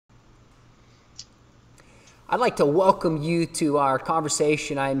I'd like to welcome you to our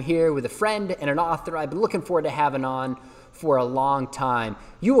conversation. I'm here with a friend and an author I've been looking forward to having on for a long time.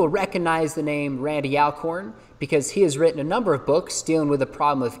 You will recognize the name Randy Alcorn because he has written a number of books dealing with the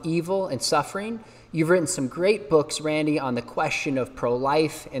problem of evil and suffering. You've written some great books, Randy, on the question of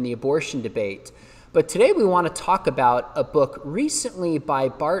pro-life and the abortion debate. But today we want to talk about a book recently by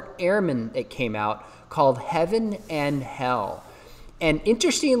Bart Ehrman that came out called Heaven and Hell. And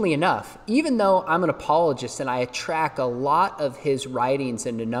interestingly enough, even though I'm an apologist and I track a lot of his writings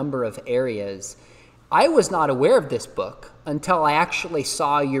in a number of areas, I was not aware of this book until I actually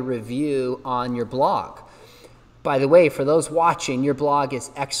saw your review on your blog. By the way, for those watching, your blog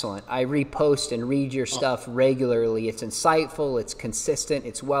is excellent. I repost and read your stuff regularly. It's insightful, it's consistent,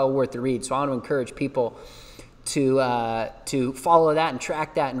 it's well worth the read. So I want to encourage people to follow that and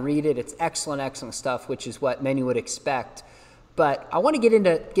track that and read it. It's excellent, excellent stuff, which is what many would expect. But I want to get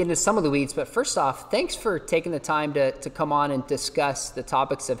into some of the weeds. But first off, thanks for taking the time to come on and discuss the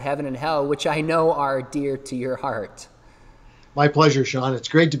topics of heaven and hell, which I know are dear to your heart. My pleasure, Sean. It's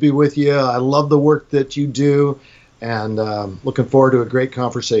great to be with you. I love the work that you do, and looking forward to a great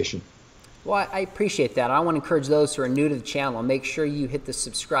conversation. Well, I appreciate that. I want to encourage those who are new to the channel, make sure you hit the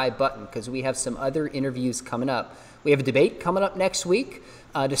subscribe button because we have some other interviews coming up. We have a debate coming up next week,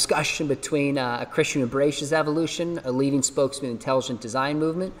 a discussion between a Christian who embraces evolution, a leading spokesman of the intelligent design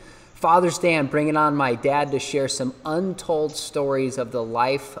movement. Father's Day, I'm bringing on my dad to share some untold stories of the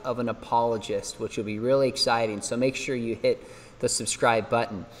life of an apologist, which will be really exciting. So make sure you hit the subscribe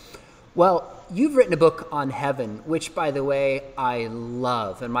button. Well, you've written a book on heaven, which, by the way, I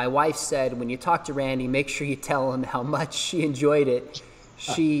love. And my wife said, when you talk to Randy, make sure you tell him how much she enjoyed it.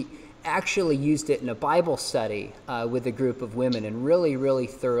 She actually used it in a Bible study with a group of women and really, really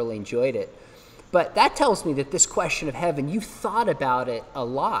thoroughly enjoyed it. But that tells me that this question of heaven, you've thought about it a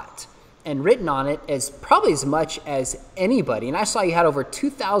lot and written on it probably as much as anybody. And I saw you had over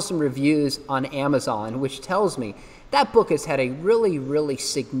 2,000 reviews on Amazon, which tells me that book has had a really, really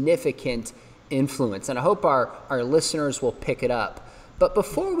significant influence. And I hope our listeners will pick it up. But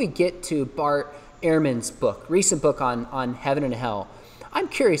before we get to Bart Ehrman's book, recent book on heaven and hell, I'm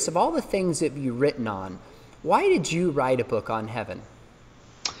curious, of all the things that you've written on, why did you write a book on heaven?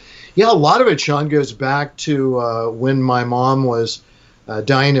 Yeah, a lot of it, Sean, goes back to when my mom was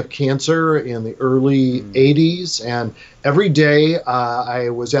dying of cancer in the early 80s. And every day I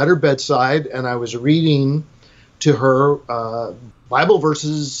was at her bedside and I was reading to her Bible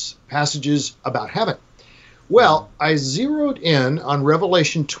verses, passages about heaven. Well, I zeroed in on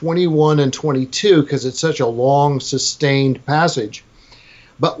Revelation 21 and 22 because it's such a long, sustained passage.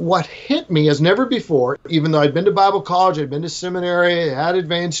 But what hit me as never before, even though I'd been to Bible college, I'd been to seminary, had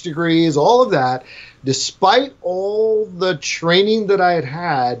advanced degrees, all of that, despite all the training that I had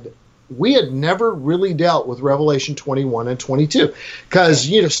had, we had never really dealt with Revelation 21 and 22. Because,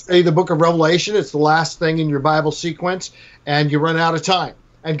 study the book of Revelation, it's the last thing in your Bible sequence, and you run out of time.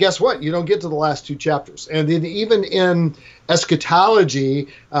 And guess what? You don't get to the last two chapters. And then even in eschatology,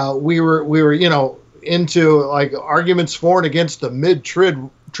 we were into like arguments for and against the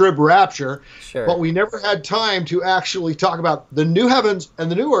mid-trib rapture, sure. But we never had time to actually talk about the new heavens and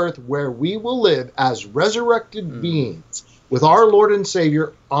the new earth where we will live as resurrected beings with our Lord and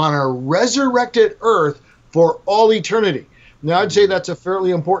Savior on a resurrected earth for all eternity. Now, I'd say that's a fairly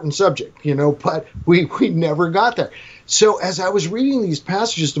important subject, but we never got there. So as I was reading these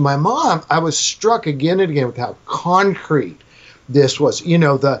passages to my mom, I was struck again and again with how concrete this was.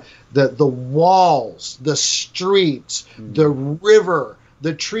 The walls, the streets, the river,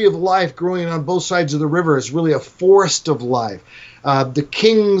 the tree of life growing on both sides of the river is really a forest of life. The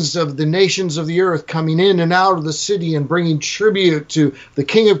kings of the nations of the earth coming in and out of the city and bringing tribute to the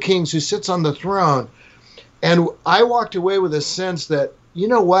King of Kings who sits on the throne. And I walked away with a sense that,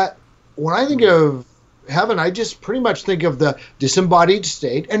 when I think of heaven, I just pretty much think of the disembodied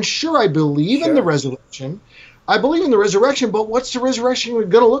state. And sure, I believe in the resurrection. I believe in the resurrection, but what's the resurrection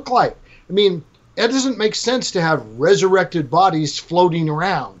going to look like? I mean, it doesn't make sense to have resurrected bodies floating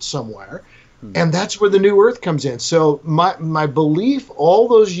around somewhere. And that's where the new earth comes in. So my belief all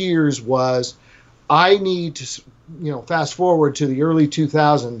those years was I need to, fast forward to the early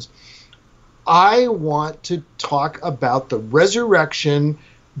 2000s. I want to talk about the resurrection,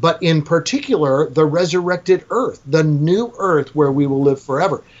 but in particular, the resurrected earth, the new earth where we will live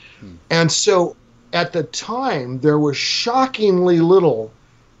forever. And so at the time, there was shockingly little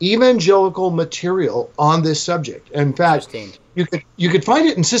evangelical material on this subject. In fact, you could find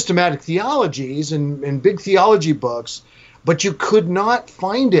it in systematic theologies and big theology books, but you could not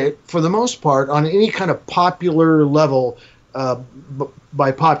find it, for the most part, on any kind of popular level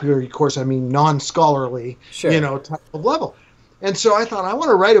by popular, of course, I mean non-scholarly, Sure. type of level. And so I thought I want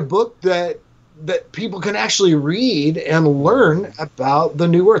to write a book that people can actually read and learn about the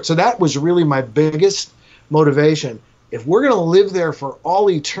new earth. So that was really my biggest motivation. If we're going to live there for all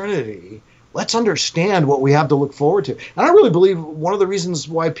eternity, let's understand what we have to look forward to. And I really believe one of the reasons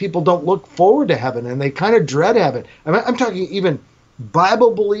why people don't look forward to heaven and they kind of dread heaven. I'm talking even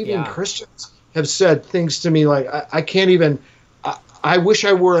Bible-believing Christians have said things to me like, I can't even, I wish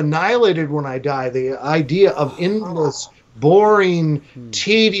I were annihilated when I die. The idea of endless, boring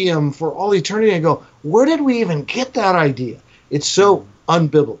tedium for all eternity. I go, where did we even get that idea? It's so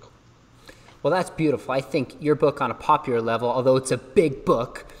unbiblical. Well, that's beautiful. I think your book on a popular level, although it's a big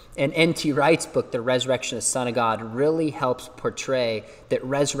book, and N.T. Wright's book, The Resurrection of the Son of God, really helps portray that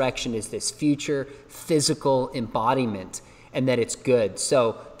resurrection is this future physical embodiment and that it's good.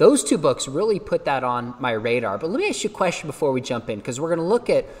 So those two books really put that on my radar. But let me ask you a question before we jump in, because we're going to look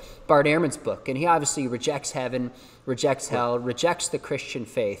at Bart Ehrman's book, and he obviously rejects heaven, rejects hell, rejects the Christian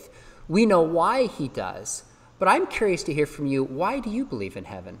faith. We know why he does, but I'm curious to hear from you. Why do you believe in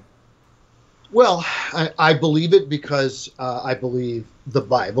heaven? Well, I believe it because I believe the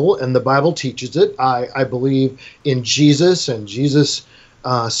Bible, and the Bible teaches it. I believe in Jesus, and Jesus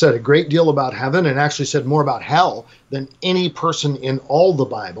said a great deal about heaven and actually said more about hell than any person in all the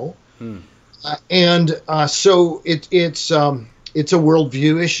Bible. So it's a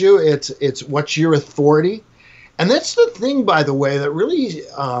worldview issue. It's what's your authority. And that's the thing, by the way, that really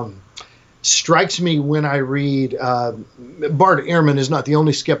strikes me when I read. Bart Ehrman is not the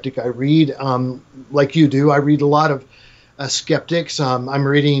only skeptic I read. Like you do, I read a lot of skeptics. I'm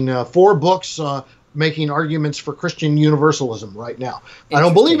reading 4 books making arguments for Christian universalism right now. I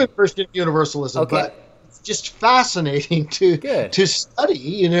don't believe in Christian universalism, but it's just fascinating to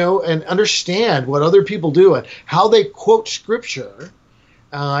study, and understand what other people do and how they quote Scripture,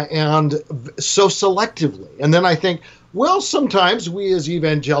 and so selectively. And then I think, well, sometimes we as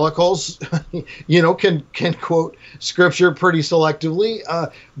evangelicals, can quote Scripture pretty selectively,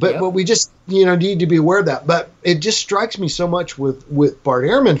 but we just, need to be aware of that. But it just strikes me so much with Bart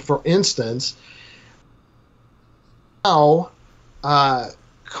Ehrman, for instance, how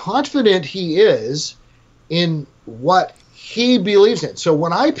confident he is in what he believes in. So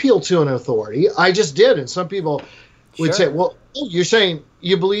when I appeal to an authority, I just did, and some people would say, well, you're saying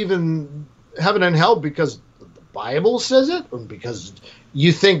you believe in heaven and hell because the Bible says it, or because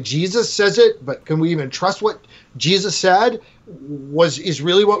you think Jesus says it, but can we even trust what Jesus said is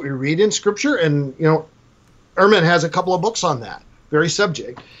really what we read in Scripture? And, Ehrman has a couple of books on that very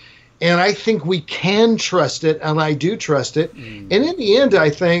subject. And I think we can trust it, and I do trust it. And in the end,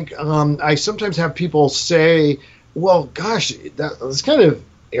 I think I sometimes have people say, well, gosh, that's kind of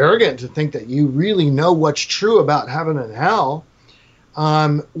arrogant to think that you really know what's true about heaven and hell.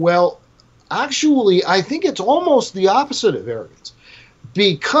 Well, actually, I think it's almost the opposite of arrogance.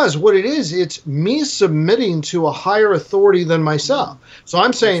 Because what it is, it's me submitting to a higher authority than myself. So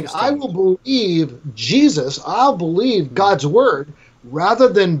I'm saying I will believe Jesus, I'll believe God's word, rather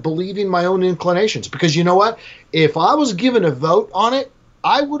than believing my own inclinations. Because you know what? If I was given a vote on it,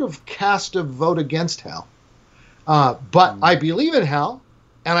 I would have cast a vote against hell. But I believe in hell,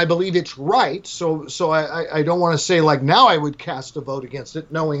 and I believe it's right. So I don't want to say, like, now I would cast a vote against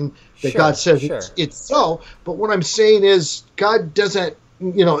it, knowing that God says it's so. But what I'm saying is God doesn't,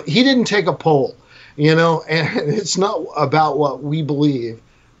 he didn't take a poll, and it's not about what we believe.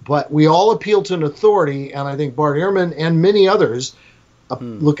 But we all appeal to an authority, and I think Bart Ehrman and many others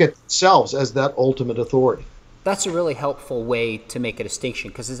look at themselves as that ultimate authority. That's a really helpful way to make a distinction,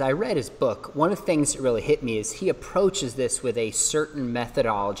 because as I read his book, one of the things that really hit me is he approaches this with a certain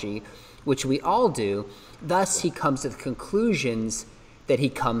methodology, which we all do. Thus, he comes to the conclusions that he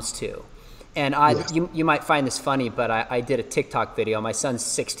comes to. And you might find this funny, but I did a TikTok video. My son's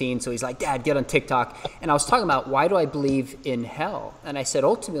 16, so he's like, Dad, get on TikTok. And I was talking about, why do I believe in hell? And I said,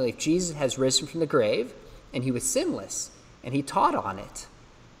 ultimately, if Jesus has risen from the grave and he was sinless and he taught on it,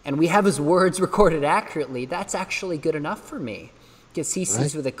 and we have his words recorded accurately, that's actually good enough for me, because he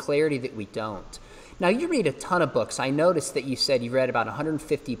sees with a clarity that we don't. Now, you read a ton of books. I noticed that you said you read about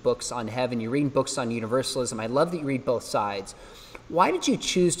 150 books on heaven. You're reading books on universalism. I love that you read both sides. Why did you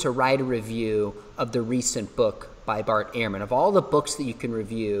choose to write a review of the recent book by Bart Ehrman? Of all the books that you can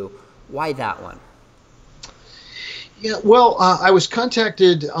review, why that one? Yeah, well, I was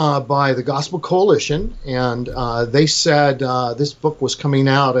contacted by the Gospel Coalition, and they said this book was coming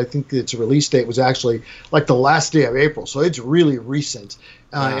out. I think its release date was actually like the last day of April, so it's really recent.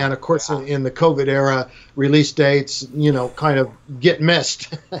 And of course, in the COVID era, release dates, kind of get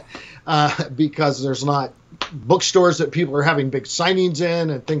missed because there's not bookstores that people are having big signings in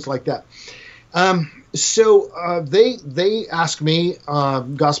and things like that. So they asked me,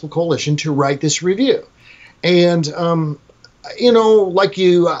 Gospel Coalition, to write this review. And, like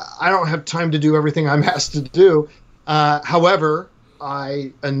you, I don't have time to do everything I'm asked to do. However,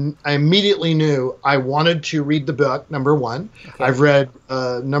 I immediately knew I wanted to read the book, number one. Okay. I've read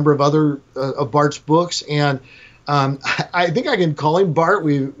a number of other of Bart's books, and I think I can call him Bart.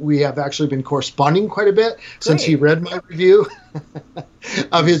 We have actually been corresponding quite a bit since he read my review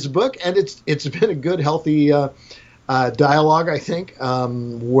of his book, and it's been a good, healthy dialogue, I think,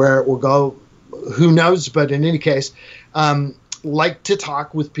 where it will go, who knows, but in any case, like to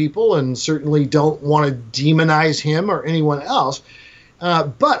talk with people and certainly don't want to demonize him or anyone else.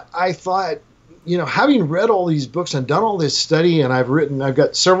 But I thought, having read all these books and done all this study, and I've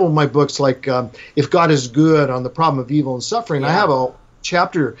got several of my books, like If God is Good, on the problem of evil and suffering. Yeah. I have a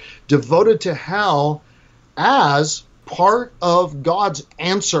chapter devoted to hell as part of God's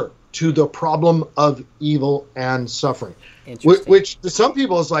answer to the problem of evil and suffering. Which to some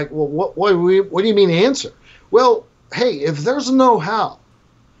people is like, well, what do you mean answer? Well, hey, if there's no hell,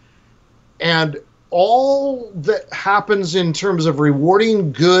 and all that happens in terms of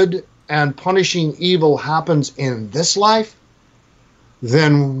rewarding good and punishing evil happens in this life,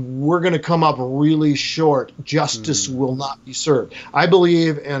 then we're going to come up really short. Justice will not be served. I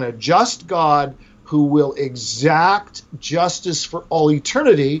believe in a just God who will exact justice for all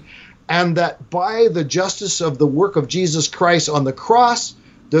eternity, and that by the justice of the work of Jesus Christ on the cross,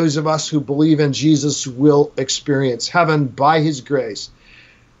 those of us who believe in Jesus will experience heaven by his grace.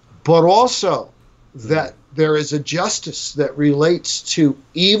 But also that there is a justice that relates to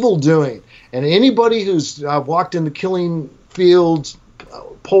evil doing. And anybody who's walked in the killing fields,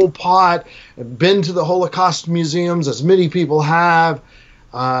 Pol Pot, and been to the Holocaust museums, as many people have,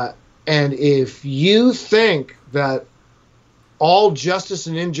 and if you think that all justice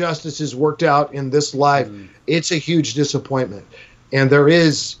and injustice is worked out in this life, it's a huge disappointment. And there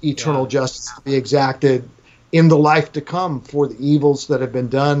is eternal justice to be exacted in the life to come for the evils that have been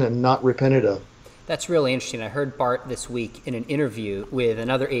done and not repented of. That's really interesting. I heard Bart this week in an interview with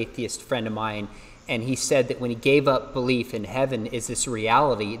another atheist friend of mine, and he said that when he gave up belief in heaven is this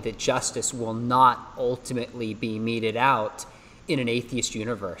reality that justice will not ultimately be meted out in an atheist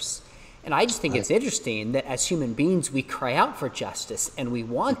universe. And I just think it's interesting that as human beings, we cry out for justice and we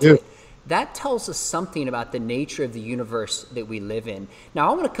want it. That tells us something about the nature of the universe that we live in.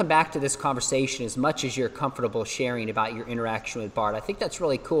 Now, I want to come back to this conversation as much as you're comfortable sharing about your interaction with Bart. I think that's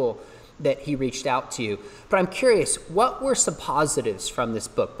really cool that he reached out to you. But I'm curious, what were some positives from this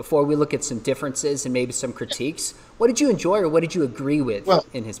book before we look at some differences and maybe some critiques? What did you enjoy or what did you agree with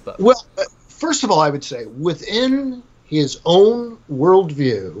in his book? Well, first of all, I would say within his own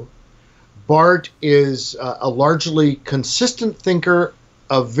worldview, Bart is a largely consistent thinker,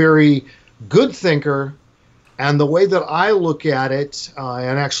 a very good thinker, and the way that I look at it,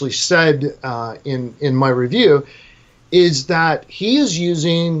 and actually said in my review, is that he is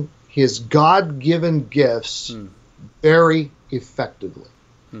using his God-given gifts very effectively.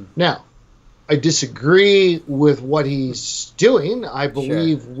 Now, I disagree with what he's doing. I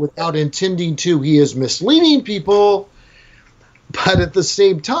believe without intending to, he is misleading people. But at the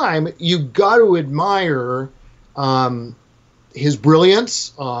same time, you've got to admire his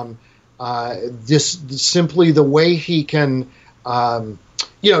brilliance, just simply the way he can,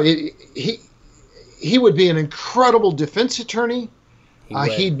 he would be an incredible defense attorney.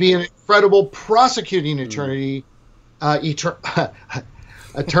 He'd be an incredible prosecuting attorney. Attorney.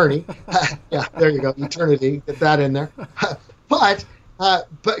 Yeah, there you go. Eternity. Get that in there. But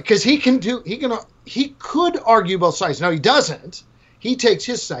because he could argue both sides. Now he doesn't. He takes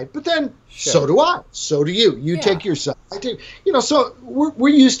his side, but then so do I. So do you. You take your side. I do. So we're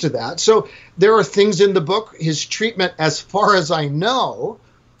used to that. So there are things in the book. His treatment, as far as I know,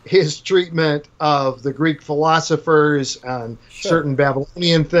 his treatment of the Greek philosophers and certain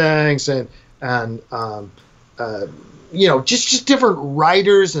Babylonian things, and just different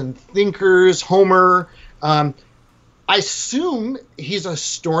writers and thinkers. Homer. I assume he's a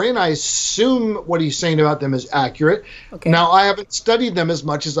historian. I assume what he's saying about them is accurate. Okay. Now, I haven't studied them as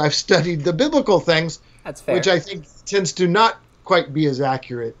much as I've studied the biblical things, that's fair, which I think tends to not quite be as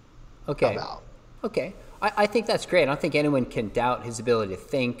accurate about. Okay. I think that's great. I don't think anyone can doubt his ability to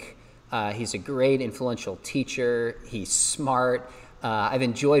think. He's a great, influential teacher. He's smart. I've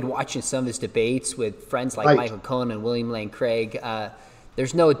enjoyed watching some of his debates with friends like Michael Cohen and William Lane Craig.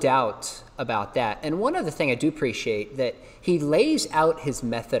 There's no doubt about that. And one other thing I do appreciate, that he lays out his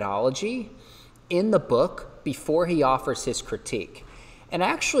methodology in the book before he offers his critique. And I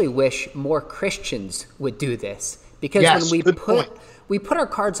actually wish more Christians would do this, because Yes, when good point. we put our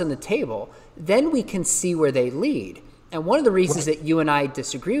cards on the table, then we can see where they lead. And one of the reasons that you and I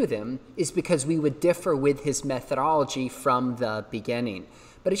disagree with him is because we would differ with his methodology from the beginning.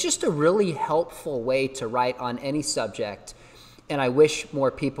 But it's just a really helpful way to write on any subject, and I wish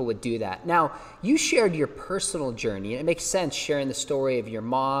more people would do that. Now, you shared your personal journey, and it makes sense sharing the story of your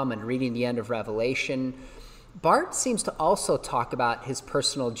mom and reading the end of Revelation. Bart seems to also talk about his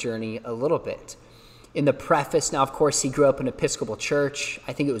personal journey a little bit. In the preface, now, of course, he grew up in an Episcopal church.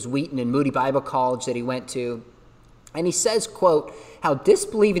 I think it was Wheaton and Moody Bible College that he went to. And he says, quote, how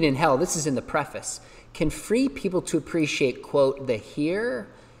disbelieving in hell, this is in the preface, can free people to appreciate, quote, the here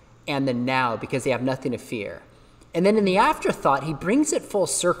and the now because they have nothing to fear. And then in the afterthought, he brings it full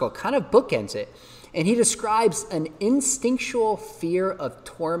circle, kind of bookends it. And he describes an instinctual fear of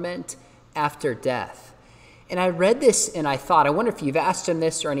torment after death. And I read this and I thought, I wonder if you've asked him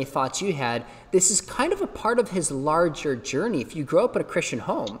this or any thoughts you had. This is kind of a part of his larger journey. If you grow up in a Christian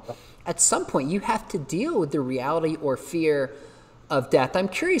home, at some point you have to deal with the reality or fear of death. I'm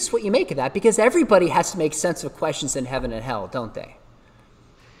curious what you make of that, because everybody has to make sense of questions in heaven and hell, don't they?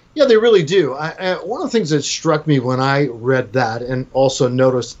 Yeah, they really do. One of the things that struck me when I read that, and also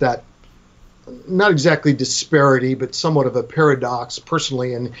noticed that, not exactly disparity, but somewhat of a paradox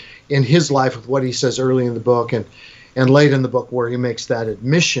personally in his life with what he says early in the book and late in the book, where he makes that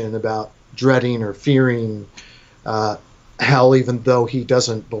admission about dreading or fearing hell, even though he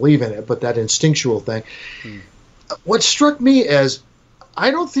doesn't believe in it, but that instinctual thing. What struck me is,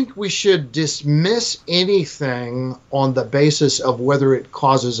 I don't think we should dismiss anything on the basis of whether it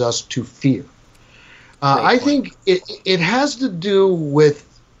causes us to fear. I think it has to do with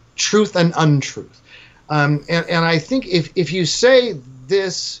truth and untruth. And I think if you say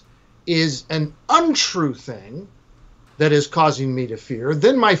this is an untrue thing that is causing me to fear,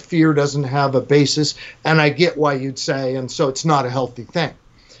 then my fear doesn't have a basis, and I get why you'd say, and so it's not a healthy thing.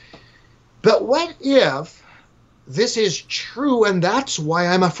 But what if this is true, and that's why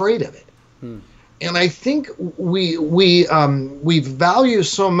I'm afraid of it? And I think we value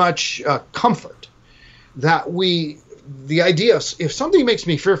so much comfort that the idea of, if something makes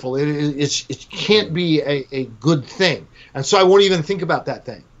me fearful, it can't be a good thing, and so I won't even think about that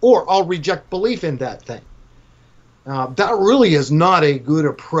thing, or I'll reject belief in that thing. That really is not a good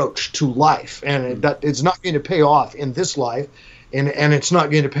approach to life, and that it's not going to pay off in this life, and it's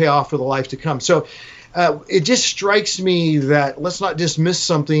not going to pay off for the life to come. So it just strikes me that let's not dismiss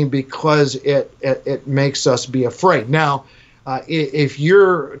something because it makes us be afraid. Now, if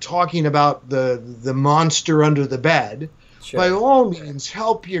you're talking about the monster under the bed, sure, by all means,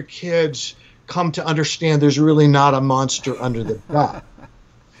 help your kids come to understand there's really not a monster under the bed.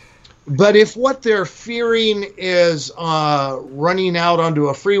 But if what they're fearing is running out onto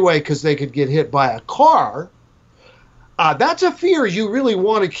a freeway because they could get hit by a car, that's a fear you really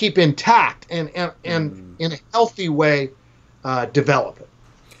want to keep intact and in a healthy way develop it.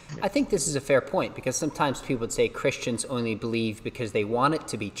 I think this is a fair point, because sometimes people would say Christians only believe because they want it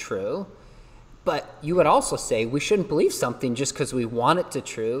to be true. But you would also say we shouldn't believe something just because we want it to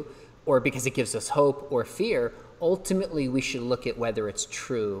true or because it gives us hope or fear. Ultimately, we should look at whether it's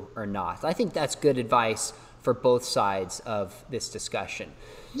true or not. I think that's good advice for both sides of this discussion.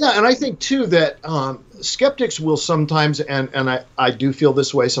 Yeah, and I think, too, that skeptics will sometimes, and I do feel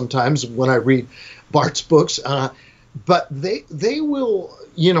this way sometimes when I read Bart's books, but they will,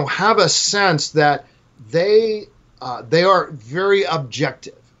 have a sense that they are very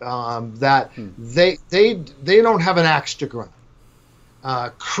objective, that they don't have an axe to grind.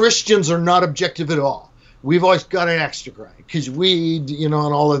 Christians are not objective at all. We've always got an axe to grind because and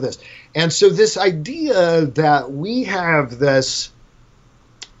all of this. And so this idea that we have this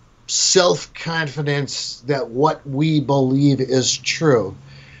self-confidence that what we believe is true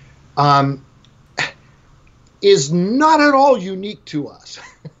is not at all unique to us.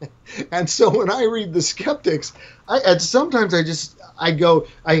 And so when I read the skeptics, sometimes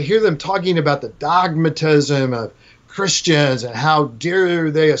I hear them talking about the dogmatism of Christians and how dare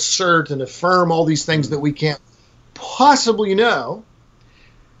they assert and affirm all these things that we can't possibly know.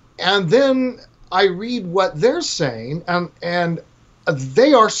 And then I read what they're saying, and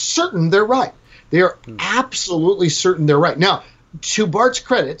they are certain they're right. They are absolutely certain they're right. Now, to Bart's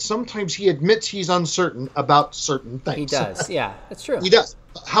credit, sometimes he admits he's uncertain about certain things. He does, yeah, that's true. He does.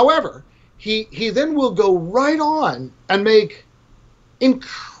 However, he then will go right on and make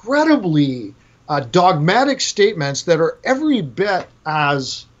incredibly dogmatic statements that are every bit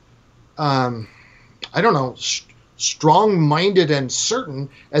as, strong-minded and certain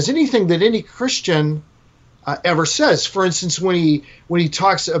as anything that any Christian ever says. For instance, when he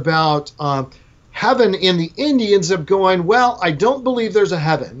talks about heaven in the end, he ends up going, well, I don't believe there's a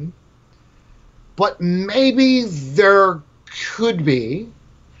heaven, but maybe there could be.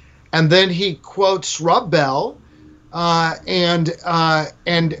 And then he quotes Rob Bell, and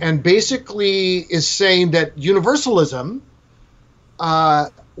basically is saying that universalism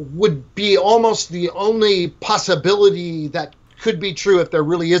would be almost the only possibility that could be true if there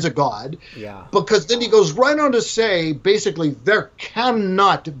really is a God. Yeah. Because then he goes right on to say, basically, there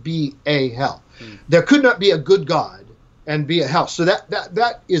cannot be a hell. There could not be a good God and be a hell. So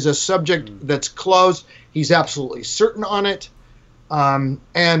that is a subject that's closed. He's absolutely certain on it. And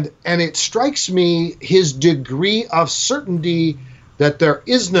it strikes me, his degree of certainty that there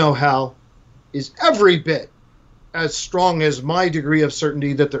is no hell is every bit as strong as my degree of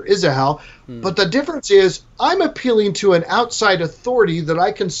certainty that there is a hell. But the difference is I'm appealing to an outside authority that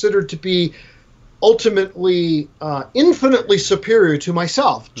I consider to be ultimately infinitely superior to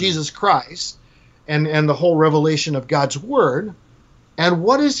myself, Jesus Christ, and the whole revelation of God's word. And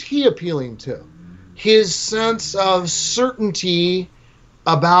what is he appealing to? His sense of certainty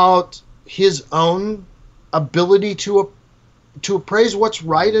about his own ability to appraise what's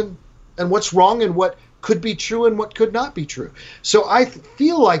right and what's wrong, and what could be true and what could not be true. So I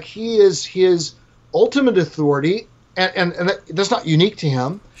feel like he is his ultimate authority, and that's not unique to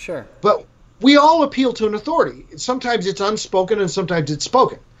him. Sure. But we all appeal to an authority. Sometimes it's unspoken and sometimes it's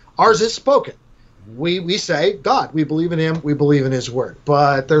spoken. Ours is spoken. We say, God, we believe in him, we believe in his word.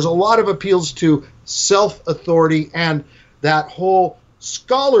 But there's a lot of appeals to self-authority, and that whole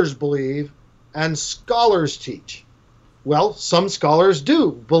scholars believe and scholars teach. Well, some scholars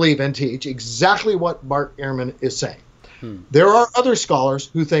do believe and teach exactly what Bart Ehrman is saying. There are other scholars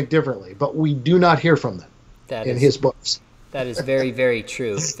who think differently, but we do not hear from them his books. That is very, very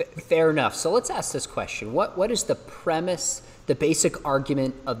true. Fair enough. So let's ask this question. What is the premise, the basic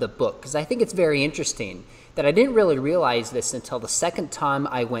argument of the book? Because I think it's very interesting that I didn't really realize this until the second time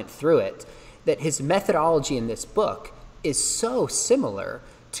I went through it, that his methodology in this book is so similar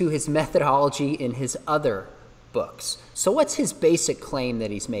to his methodology in his other books. So what's his basic claim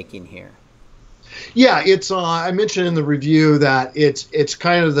that he's making here? Yeah, it's I mentioned in the review that it's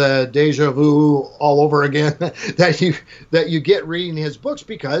kind of the deja vu all over again that you get reading his books,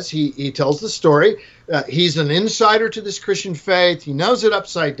 because he tells the story. He's an insider to this Christian faith. He knows it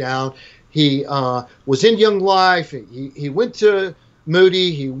upside down. He was in Young Life. He went to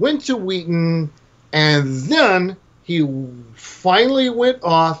Moody. He went to Wheaton, and then he finally went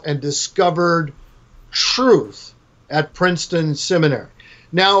off and discovered truth at Princeton Seminary.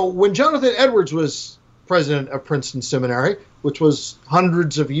 Now, when Jonathan Edwards was president of Princeton Seminary, which was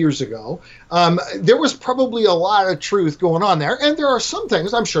hundreds of years ago, there was probably a lot of truth going on there. And there are some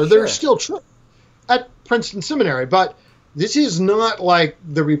things, I'm sure, that are still true at Princeton Seminary. But this is not like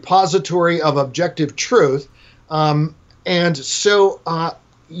the repository of objective truth. And so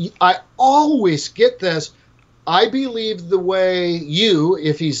I always get this. I believe the way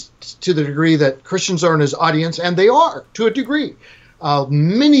if he's to the degree that Christians are in his audience, and they are to a degree,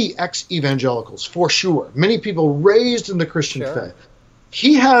 many ex-evangelicals, for sure, many people raised in the Christian faith.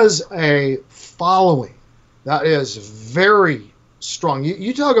 He has a following that is very strong.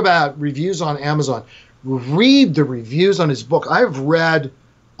 You talk about reviews on Amazon. Read the reviews on his book. I've read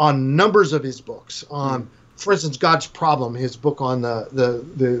on numbers of his books. For instance, God's Problem, his book on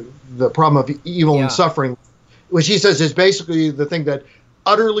the problem of evil and suffering, which he says is basically the thing that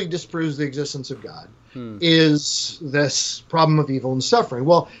utterly disproves the existence of God, is this problem of evil and suffering.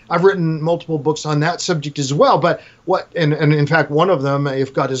 Well, I've written multiple books on that subject as well, but and in fact, one of them,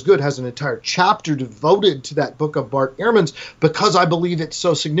 If God is Good, has an entire chapter devoted to that book of Bart Ehrman's, because I believe it's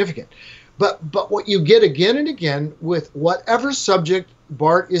so significant. But what you get again and again with whatever subject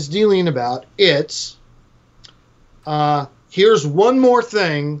Bart is dealing about, it's here's one more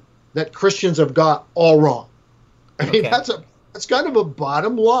thing that Christians have got all wrong. I mean, that's kind of a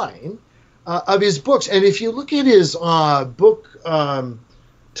bottom line of his books. And if you look at his book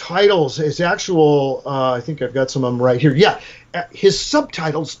titles, his actual, I think I've got some of them right here. Yeah, his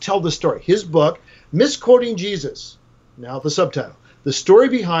subtitles tell the story. His book, Misquoting Jesus, now the subtitle, the story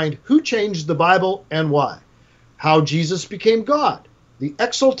behind who changed the Bible and why, how Jesus became God, the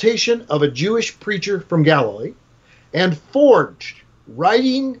exaltation of a Jewish preacher from Galilee, and Forged,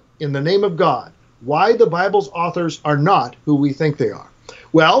 writing in the name of God, why the Bible's authors are not who we think they are.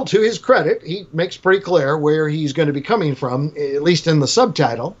 Well, to his credit, he makes pretty clear where he's going to be coming from, at least in the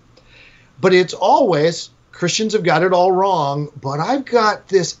subtitle. But it's always, Christians have got it all wrong, but I've got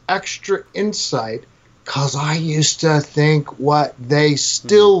this extra insight because I used to think what they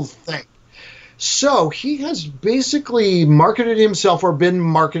still think. So he has basically marketed himself or been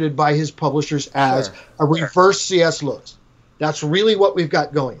marketed by his publishers as a reverse C.S. Lewis. That's really what we've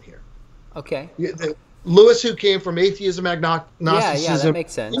got going here. Okay. Lewis, who came from atheism, agnosticism. Yeah, that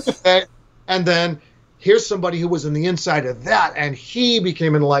makes sense. And then here's somebody who was in the inside of that, and he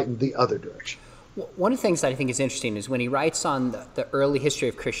became enlightened the other direction. One of the things that I think is interesting is when he writes on the early history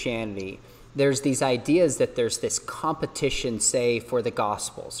of Christianity, there's these ideas that there's this competition, say, for the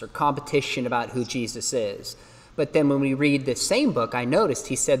Gospels, or competition about who Jesus is. But then when we read the same book, I noticed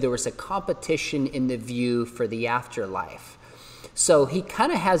he said there was a competition in the view for the afterlife. So he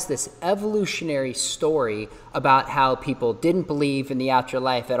kind of has this evolutionary story about how people didn't believe in the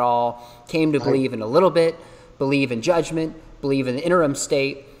afterlife at all, came to believe in a little bit, believe in judgment, believe in the interim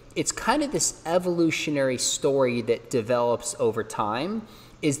state. It's kind of this evolutionary story that develops over time,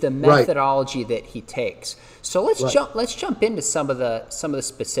 is the methodology that he takes. So let's jump into some of the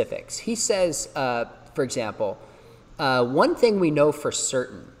specifics. He says, for example, one thing we know for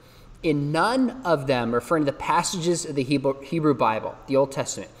certain, in none of them, referring to the passages of the Hebrew Bible, the Old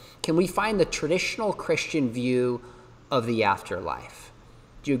Testament, can we find the traditional Christian view of the afterlife.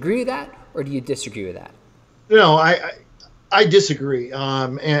 Do you agree with that, or do you disagree with that? No, I disagree.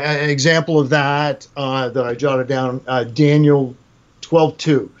 An example of that that I jotted down, Daniel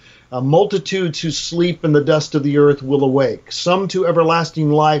 12:2. Multitudes who sleep in the dust of the earth will awake, some to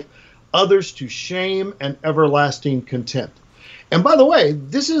everlasting life, others to shame and everlasting contempt. And by the way,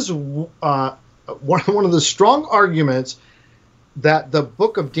 this is one of the strong arguments that the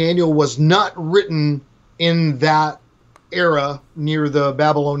book of Daniel was not written in that era near the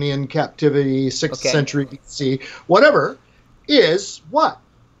Babylonian captivity, 6th century BC, whatever, is what?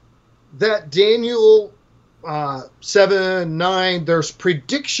 That Daniel 7, 9, there's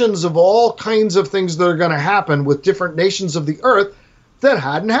predictions of all kinds of things that are going to happen with different nations of the earth that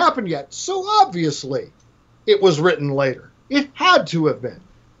hadn't happened yet. So obviously, it was written later. It had to have been.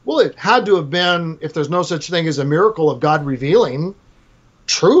 Well, it had to have been, if there's no such thing as a miracle of God revealing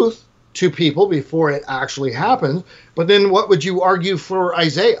truth to people before it actually happened. But then what would you argue for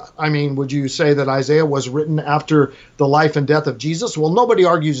Isaiah? I mean, would you say that Isaiah was written after the life and death of Jesus? Well, nobody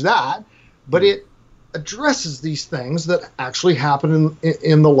argues that, but it addresses these things that actually happen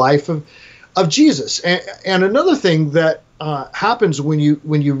in the life of Jesus. And another thing that happens when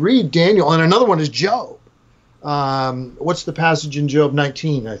you read Daniel, and another one is Job. What's the passage in Job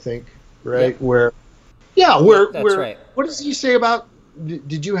 19, I think, right? Yeah. That's right. What does he say about,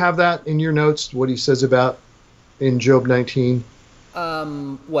 did you have that in your notes, what he says about in Job 19?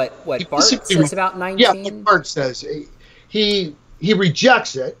 What Bart says about 19? Yeah, what Bart says. He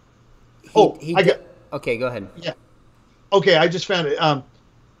rejects it. Okay, go ahead. Yeah. Okay, I just found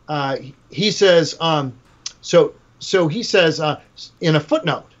it. He says, so he says in a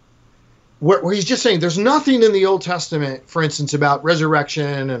footnote, where he's just saying there's nothing in the Old Testament, for instance, about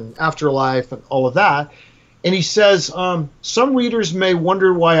resurrection and afterlife and all of that. And he says, some readers may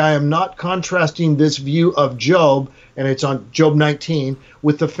wonder why I am not contrasting this view of Job, and it's on Job 19,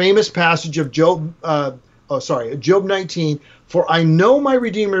 with the famous passage of Job 19, for I know my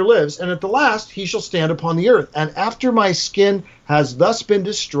Redeemer lives, and at the last he shall stand upon the earth. And after my skin has thus been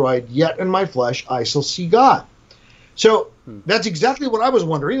destroyed, yet in my flesh I shall see God. So that's exactly what I was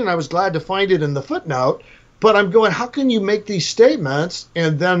wondering, and I was glad to find it in the footnote. But I'm going, how can you make these statements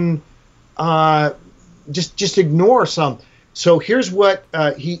and then just ignore some? So here's what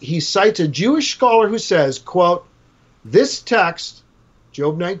he cites a Jewish scholar who says, quote, this text,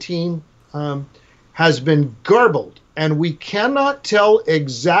 Job 19, has been garbled, and we cannot tell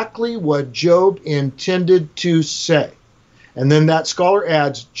exactly what Job intended to say. And then that scholar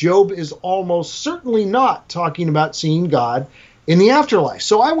adds, Job is almost certainly not talking about seeing God in the afterlife.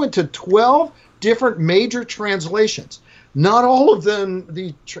 So I went to 12 different major translations. Not all of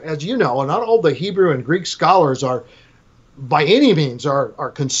them, as you know, not all the Hebrew and Greek scholars are, by any means, are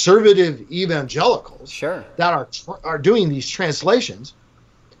conservative evangelicals that are doing these translations.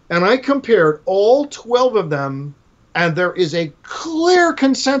 And I compared all 12 of them, and there is a clear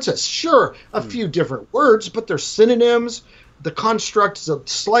consensus. Sure, a few different words, but they're synonyms. The construct is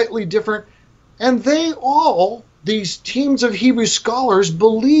slightly different. And they all, these teams of Hebrew scholars,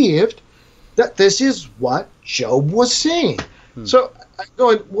 believed that this is what Job was saying. So I'm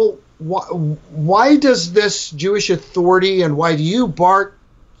going, well, why does this Jewish authority, and why do you, Bart,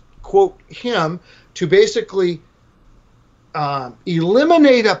 quote him to basically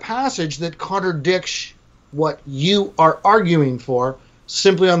eliminate a passage that contradicts what you are arguing for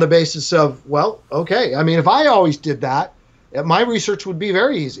simply on the basis of, well, okay, I mean, if I always did that, my research would be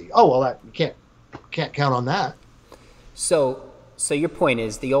very easy. Oh, well, that you can't count on that. So So your point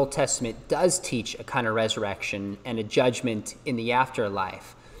is the Old Testament does teach a kind of resurrection and a judgment in the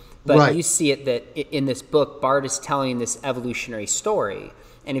afterlife. But right. You see it that in this book, Bart is telling this evolutionary story.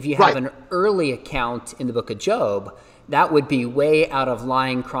 And if you have an early account in the book of Job, that would be way out of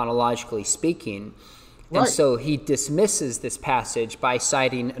line chronologically speaking. And so he dismisses this passage by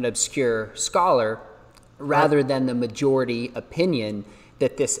citing an obscure scholar rather than the majority opinion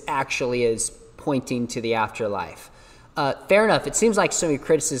that this actually is pointing to the afterlife. Fair enough. It seems like some of your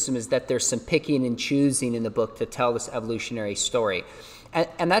criticism is that there's some picking and choosing in the book to tell this evolutionary story.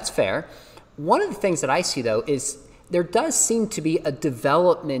 And that's fair. One of the things that I see, though, is there does seem to be a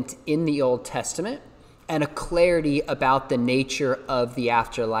development in the Old Testament and a clarity about the nature of the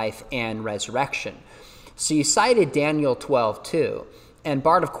afterlife and resurrection. So you cited Daniel 12, too. And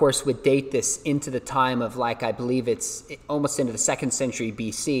Bart, of course, would date this into the time of, like, I believe it's almost into the 2nd century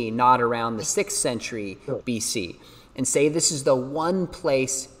BC, not around the 6th century BC, and say this is the one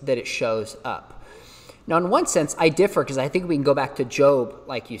place that it shows up. Now, in one sense, I differ because I think we can go back to Job,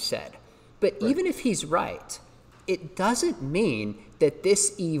 like you said. But even if he's right, it doesn't mean that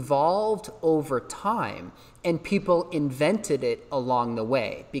this evolved over time and people invented it along the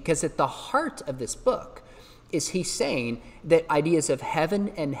way. Because at the heart of this book is he saying that ideas of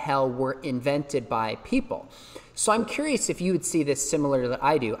heaven and hell were invented by people. So I'm curious if you would see this similar that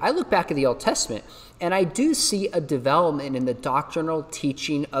I do. I look back at the Old Testament, and I do see a development in the doctrinal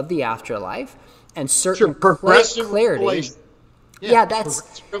teaching of the afterlife and certain progressive clarity. Revelation. Yeah,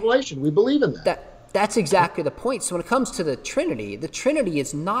 that's revelation. We believe in that. That's exactly the point. So when it comes to the Trinity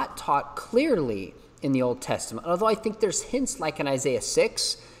is not taught clearly in the Old Testament. Although I think there's hints like in Isaiah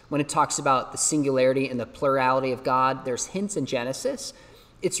 6, when it talks about the singularity and the plurality of God, there's hints in Genesis.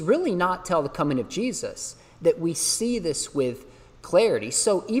 It's really not till the coming of Jesus that we see this with clarity.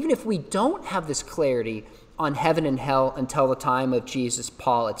 So even if we don't have this clarity on heaven and hell until the time of Jesus,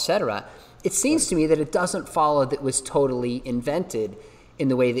 Paul, etc., it seems to me that it doesn't follow that it was totally invented in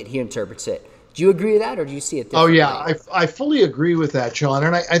the way that he interprets it. Do you agree with that, or do you see it differently? Oh, yeah, I fully agree with that, John.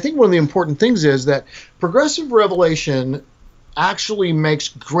 And I think one of the important things is that progressive revelation actually makes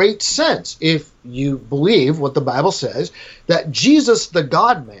great sense if you believe what the Bible says, that Jesus, the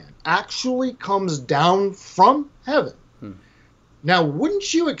God-man, actually comes down from heaven. Now,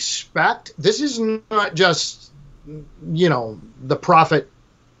 wouldn't you expect, this is not just, the prophet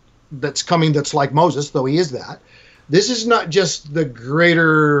that's coming that's like Moses, though he is that. This is not just the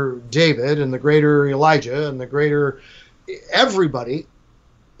greater David and the greater Elijah and the greater everybody.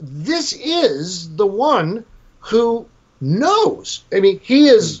 This is the one who knows. I mean, he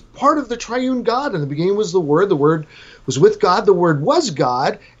is part of the triune God. In the beginning was the Word was with God, the Word was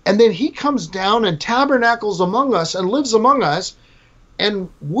God, and then he comes down and tabernacles among us and lives among us, and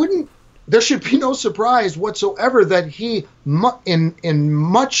there should be no surprise whatsoever that he, in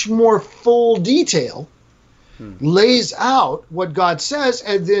much more full detail, lays out what God says,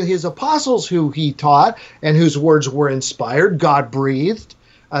 and then his apostles who he taught and whose words were inspired, God breathed,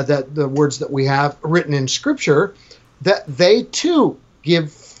 that the words that we have written in Scripture, that they too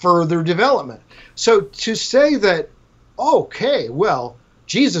give further development. So to say that, okay, well,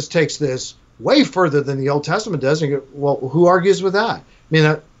 Jesus takes this way further than the Old Testament does, and you go, well, who argues with that? I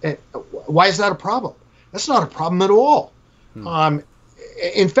mean, why is that a problem? That's not a problem at all.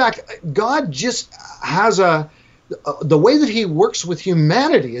 In fact, God just has the way that he works with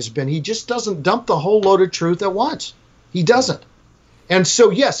humanity has been, he just doesn't dump the whole load of truth at once. He doesn't. And so,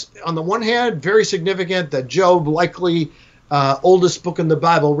 yes, on the one hand, very significant that Job, likely oldest book in the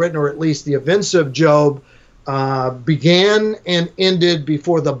Bible written, or at least the events of Job, began and ended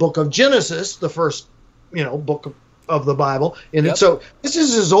before the book of Genesis, the first, book of the Bible. And so this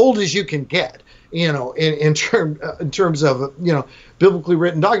is as old as you can get, in terms of, biblically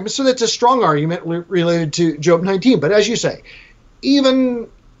written documents. So that's a strong argument related to Job 19. But as you say, even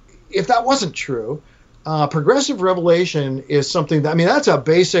if that wasn't true, progressive revelation is something that, that's a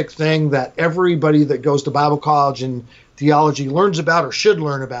basic thing that everybody that goes to Bible college and theology learns about or should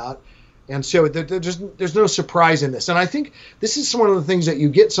learn about. And so there's no surprise in this. And I think this is one of the things that you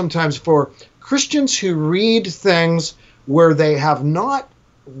get sometimes for Christians who read things where they have not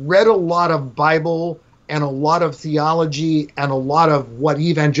read a lot of Bible and a lot of theology and a lot of what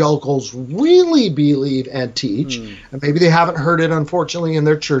evangelicals really believe and teach, and maybe they haven't heard it, unfortunately, in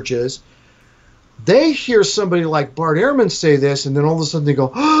their churches. They hear somebody like Bart Ehrman say this, and then all of a sudden they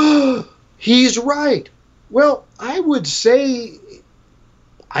go, oh, he's right. Well, I would say,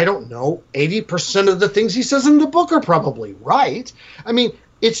 I don't know, 80% of the things he says in the book are probably right.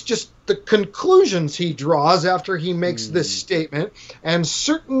 It's just the conclusions he draws after he makes this statement, and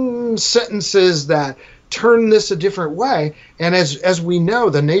certain sentences that turn this a different way. And as we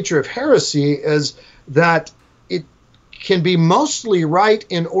know, the nature of heresy is that it can be mostly right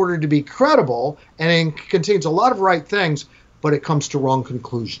in order to be credible, and it contains a lot of right things, but it comes to wrong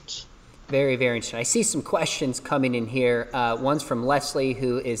conclusions. Very, very interesting. I see some questions coming in here. One's from Leslie,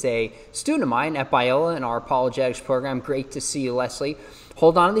 who is a student of mine at Biola in our apologetics program. Great to see you, Leslie.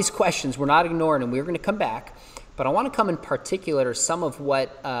 Hold on to these questions. We're not ignoring them. We're going to come back. But I want to come in particular to some of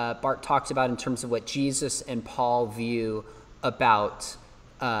what Bart talks about in terms of what Jesus and Paul view about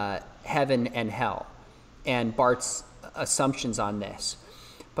heaven and hell and Bart's assumptions on this.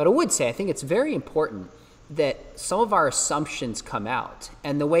 But I would say I think it's very important that some of our assumptions come out.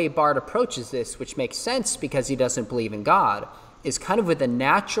 And the way Bart approaches this, which makes sense because he doesn't believe in God, is kind of with a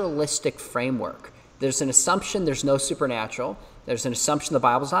naturalistic framework. There's an assumption there's no supernatural. There's an assumption the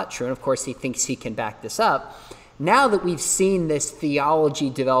Bible's not true. And of course, he thinks he can back this up. Now that we've seen this theology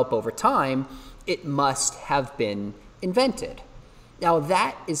develop over time, it must have been invented. Now,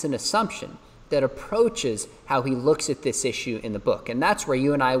 that is an assumption that approaches how he looks at this issue in the book. And that's where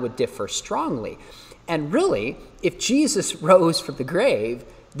you and I would differ strongly. And really, if Jesus rose from the grave,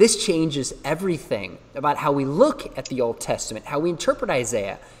 this changes everything about how we look at the Old Testament, how we interpret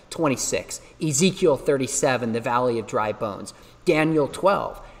Isaiah 26, Ezekiel 37, the valley of dry bones, Daniel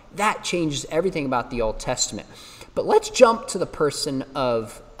 12. That changes everything about the Old Testament. But let's jump to the person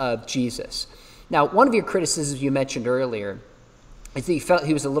of Jesus. Now, one of your criticisms you mentioned earlier is that he felt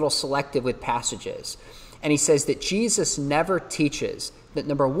he was a little selective with passages. And he says that Jesus never teaches that,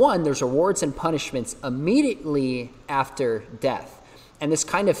 number one, there's rewards and punishments immediately after death. And this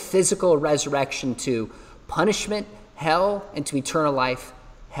kind of physical resurrection to punishment, hell, and to eternal life,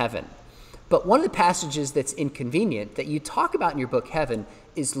 heaven. But one of the passages that's inconvenient that you talk about in your book, Heaven,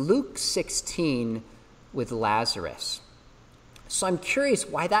 is Luke 16 with Lazarus. So I'm curious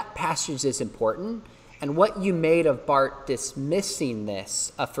why that passage is important and what you made of Bart dismissing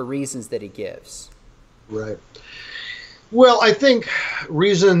this for reasons that he gives. Right. Well, I think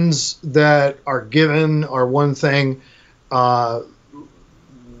reasons that are given are one thing. The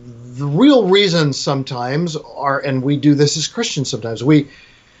real reasons sometimes are, and we do this as Christians sometimes, we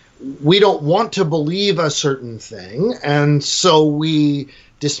don't want to believe a certain thing, and so we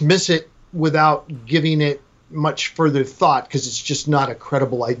dismiss it without giving it much further thought because it's just not a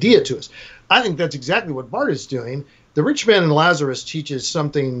credible idea to us. I think that's exactly what Bart is doing. The rich man and Lazarus teaches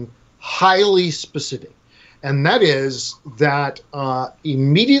something highly specific, and that is that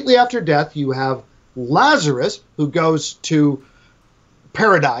immediately after death, you have Lazarus who goes to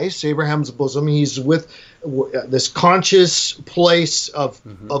paradise, Abraham's bosom. He's with this conscious place of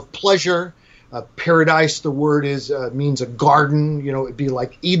pleasure. Paradise, the word is means a garden. You know, it'd be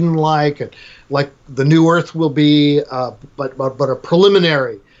like Eden-like, like the new earth will be, but a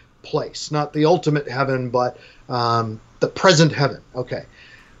preliminary place, not the ultimate heaven, but the present heaven. Okay.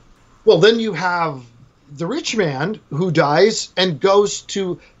 Well, then you have the rich man who dies and goes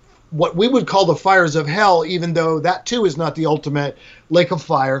to what we would call the fires of hell, even though that too is not the ultimate lake of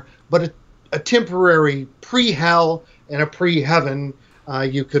fire, but a temporary pre-hell and a pre-heaven,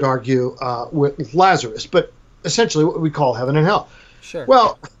 you could argue, with Lazarus, but essentially what we call heaven and hell. Sure.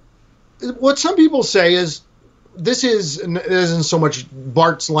 Well, what some people say is this isn't so much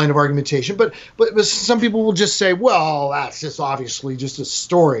Bart's line of argumentation, but some people will just say, well, that's just obviously just a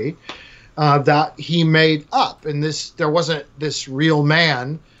story that he made up, and there wasn't this real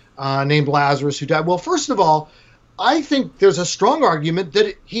man named Lazarus who died. Well, first of all, I think there's a strong argument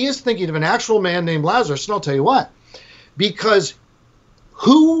that he is thinking of an actual man named Lazarus, and I'll tell you what. Because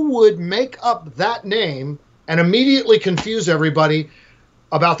who would make up that name and immediately confuse everybody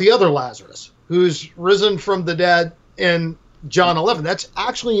about the other Lazarus, who's risen from the dead in John 11? That's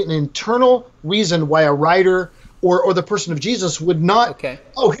actually an internal reason why a writer or the person of Jesus would not,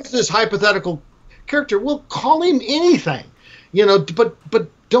 here's this hypothetical character. We'll call him anything, but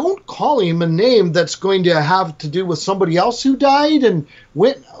don't call him a name that's going to have to do with somebody else who died and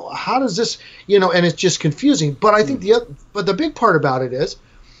went. How does this, and it's just confusing. But I think the big part about it is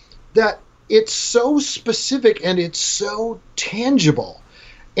that it's so specific and it's so tangible.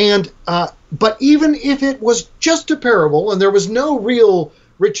 And but even if it was just a parable and there was no real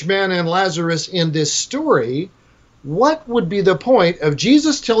rich man and Lazarus in this story, what would be the point of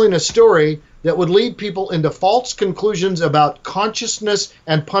Jesus telling a story that would lead people into false conclusions about consciousness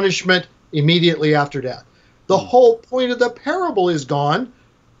and punishment immediately after death? The whole point of the parable is gone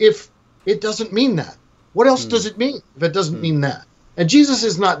if it doesn't mean that. What else does it mean if it doesn't mean that? And Jesus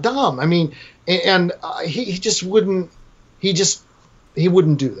is not dumb. I mean, and he just wouldn't. He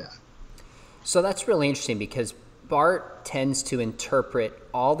wouldn't do that. So that's really interesting because Bart tends to interpret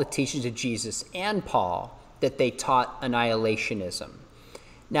all the teachings of Jesus and Paul that they taught annihilationism.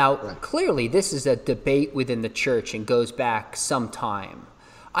 Now, clearly, this is a debate within the church and goes back some time.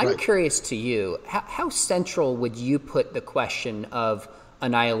 I'm curious to you, how central would you put the question of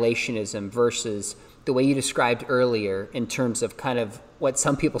annihilationism versus the way you described earlier in terms of kind of what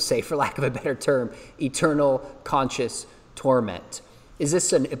some people say, for lack of a better term, eternal conscious torment? Is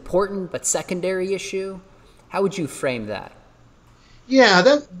this an important but secondary issue? How would you frame that? Yeah,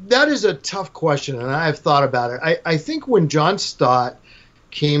 that is a tough question, and I've thought about it. I think when John Stott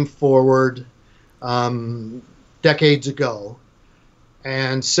came forward decades ago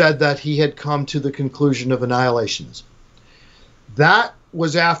and said that he had come to the conclusion of annihilationism, that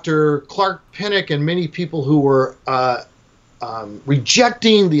was after Clark Pinnock and many people who were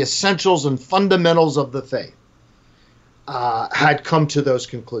rejecting the essentials and fundamentals of the faith had come to those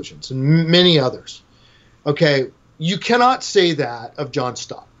conclusions, and many others. Okay, you cannot say that of John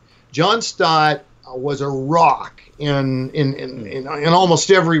Stott. John Stott was a rock in almost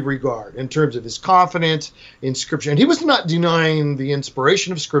every regard in terms of his confidence in Scripture, and he was not denying the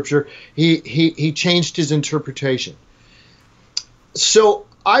inspiration of Scripture. He changed his interpretation. So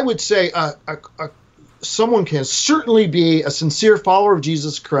I would say someone can certainly be a sincere follower of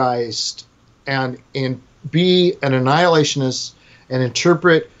Jesus Christ and be an annihilationist and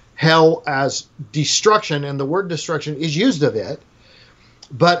interpret hell as destruction, and the word destruction is used of it,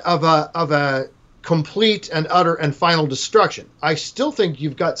 but of a complete and utter and final destruction. I still think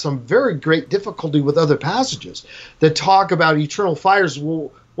you've got some very great difficulty with other passages that talk about eternal fires.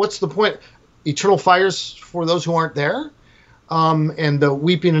 Well, what's the point? Eternal fires for those who aren't there? And the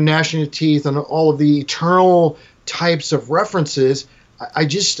weeping and gnashing of teeth and all of the eternal types of references. I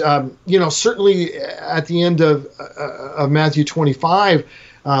just, certainly at the end of Matthew 25,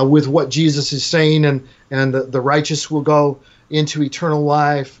 with what Jesus is saying, and the righteous will go into eternal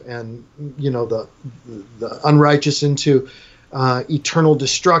life, and the unrighteous into eternal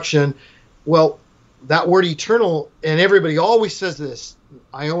destruction. Well, that word eternal, and everybody always says this,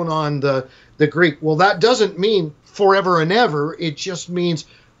 ionon, the Greek. Well, that doesn't mean forever and ever. It just means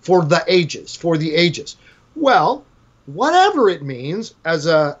for the ages, for the ages. Well, whatever it means, as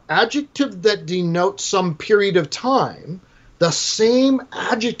an adjective that denotes some period of time, the same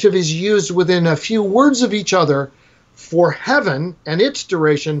adjective is used within a few words of each other for heaven and its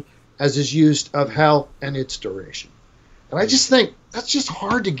duration as is used of hell and its duration. And I just think that's just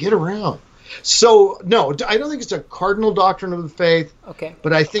hard to get around. So, no, I don't think it's a cardinal doctrine of the faith. Okay.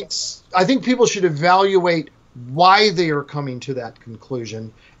 But I think people should evaluate why they are coming to that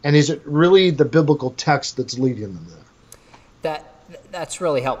conclusion, and is it really the biblical text that's leading them there? That's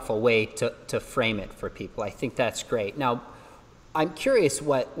really helpful way to frame it for people. I think that's great. Now, I'm curious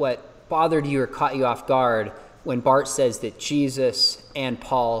what bothered you or caught you off guard when Bart says that Jesus and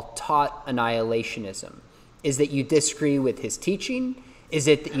Paul taught annihilationism. Is that you disagree with his teaching? Is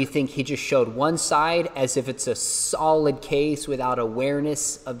it that you think he just showed one side as if it's a solid case without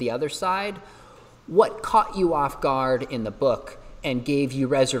awareness of the other side? What caught you off guard in the book and gave you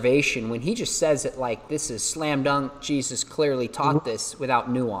reservation when he just says it like this is slam dunk, Jesus clearly taught this without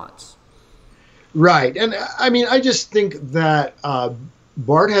nuance? Right. And I mean, I just think that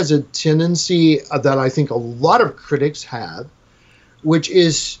Bart has a tendency that I think a lot of critics have, which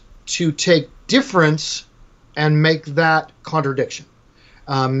is to take difference and make that contradiction.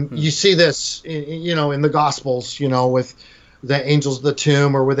 You see this, in the Gospels, with the angels of the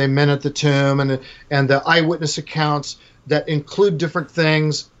tomb, or were they men at the tomb, and the eyewitness accounts that include different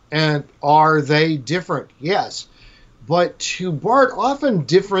things. And are they different? Yes. But to Bart, often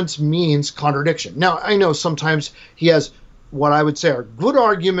difference means contradiction. Now, I know sometimes he has what I would say are good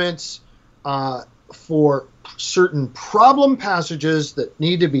arguments for certain problem passages that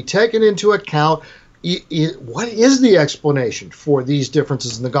need to be taken into account. What is the explanation for these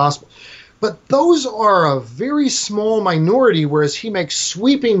differences in the gospel? But those are a very small minority, whereas he makes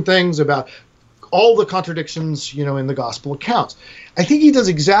sweeping things about all the contradictions, in the gospel accounts. I think he does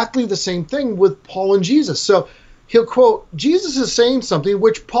exactly the same thing with Paul and Jesus. So he'll quote, Jesus is saying something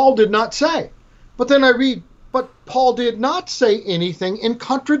which Paul did not say. But then I read, but Paul did not say anything in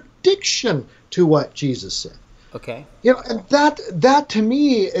contradiction to what Jesus said. Okay. And that to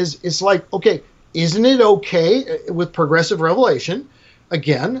me is like, okay, isn't it okay with progressive revelation,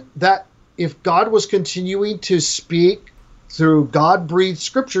 again, that if God was continuing to speak through God-breathed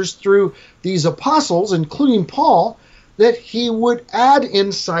scriptures through these apostles, including Paul, that he would add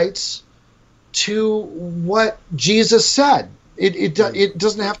insights to what Jesus said. It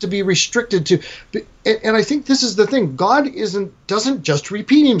doesn't have to be restricted to, and I think this is the thing. God doesn't just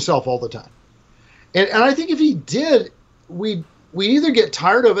repeat himself all the time. And I think if he did, we'd either get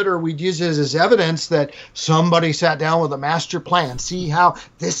tired of it or we'd use it as evidence that somebody sat down with a master plan. See how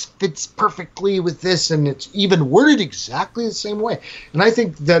this fits perfectly with this, and it's even worded exactly the same way. And I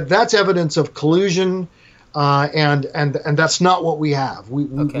think that that's evidence of collusion, and that's not what we have.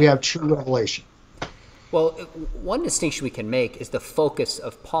 We have true revelation. Well, one distinction we can make is the focus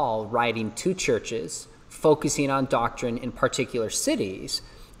of Paul writing to churches, focusing on doctrine in particular cities,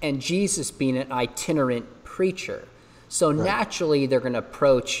 and Jesus being an itinerant preacher. So naturally, they're going to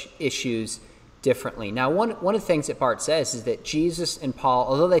approach issues differently. Now, one of the things that Bart says is that Jesus and Paul,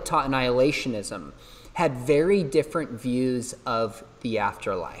 although they taught annihilationism, had very different views of the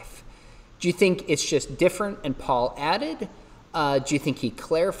afterlife. Do you think it's just different and Paul added? Do you think he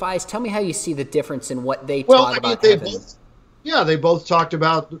clarifies? Tell me how you see the difference in what they taught about heaven. They both talked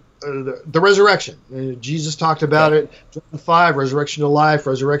about the resurrection. Jesus talked about it, John 5, resurrection to life,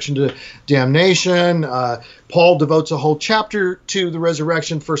 resurrection to damnation. Paul devotes a whole chapter to the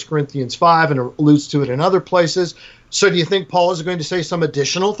resurrection, 1 Corinthians 5, and alludes to it in other places. So do you think Paul is going to say some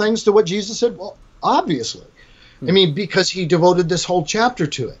additional things to what Jesus said? Well, obviously. I mean, because he devoted this whole chapter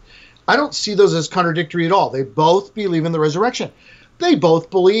to it. I don't see those as contradictory at all. They both believe in the resurrection. They both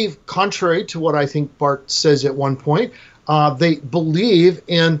believe, contrary to what I think Bart says at one point, they believe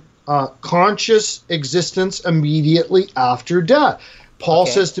in conscious existence immediately after death. Paul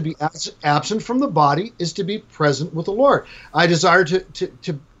says to be absent from the body is to be present with the Lord. I desire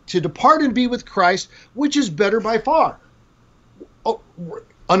to depart and be with Christ, which is better by far.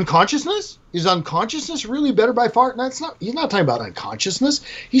 Unconsciousness? Is unconsciousness really better by far? No, it's not. He's not talking about unconsciousness.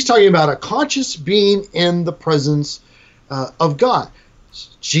 He's talking about a conscious being in the presence of God.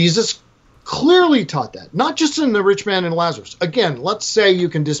 Jesus clearly taught that, not just in the rich man and Lazarus. Again, let's say you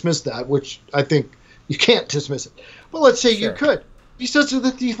can dismiss that, which I think you can't dismiss it. But let's say you could. He says to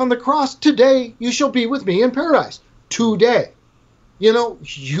the thief on the cross, today you shall be with me in paradise. Today.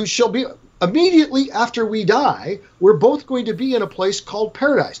 You shall be. Immediately after we die, we're both going to be in a place called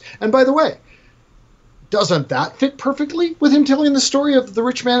paradise. And by the way, doesn't that fit perfectly with him telling the story of the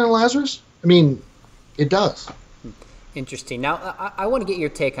rich man and Lazarus? I mean, it does. Interesting. Now, I want to get your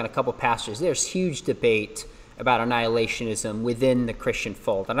take on a couple passages. There's huge debate about annihilationism within the Christian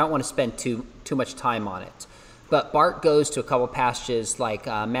fold. I don't want to spend too much time on it. But Bart goes to a couple passages like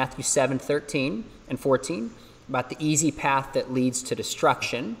Matthew 7:13 and 14 about the easy path that leads to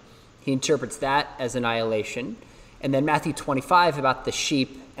destruction. He interprets that as annihilation. And then Matthew 25 about the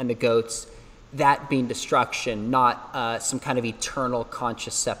sheep and the goats, that being destruction, not some kind of eternal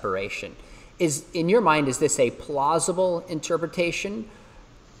conscious separation. In your mind, is this a plausible interpretation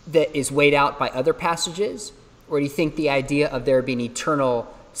that is weighed out by other passages? Or do you think the idea of there being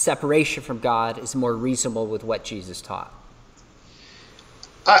eternal separation from God is more reasonable with what Jesus taught?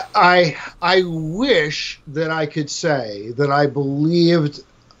 I wish that I could say that I believed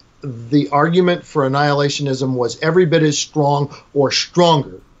the argument for annihilationism was every bit as strong or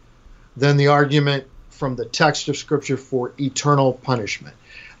stronger than the argument from the text of Scripture for eternal punishment.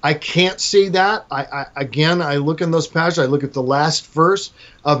 I can't see that. I look in those passages. I look at the last verse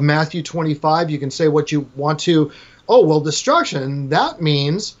of Matthew 25. You can say what you want to. Oh, well, destruction, that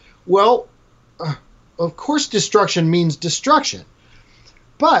means, well, of course destruction means destruction.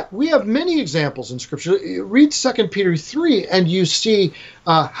 But we have many examples in Scripture. Read 2 Peter 3, and you see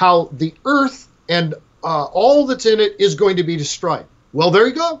how the earth and all that's in it is going to be destroyed. Well, there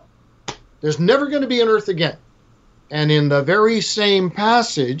you go. There's never going to be an earth again. And in the very same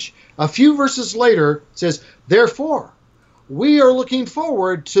passage, a few verses later, it says, therefore, we are looking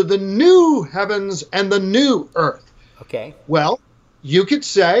forward to the new heavens and the new earth. Okay. Well, you could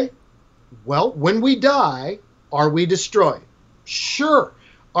say, well, when we die, are we destroyed? Sure.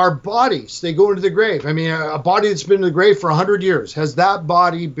 Our bodies, they go into the grave. I mean, a body that's been in the grave for 100 years, has that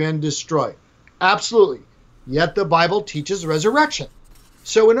body been destroyed? Absolutely. Yet the Bible teaches resurrection.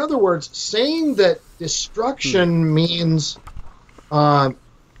 So in other words, saying that destruction means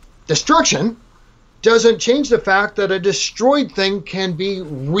destruction doesn't change the fact that a destroyed thing can be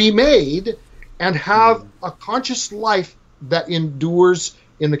remade and have a conscious life that endures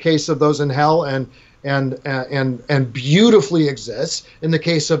in the case of those in hell and beautifully exists in the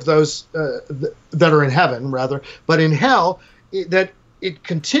case of those that are in heaven, rather. But in hell, it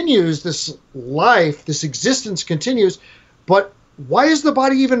continues, this life, this existence continues. But why is the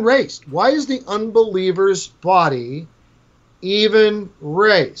body even raised? Why is the unbeliever's body even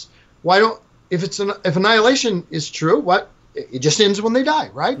raised? If annihilation is true, it just ends when they die,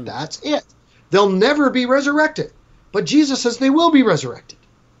 right? That's it. They'll never be resurrected. But Jesus says they will be resurrected.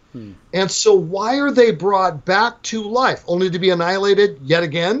 And so why are they brought back to life, only to be annihilated yet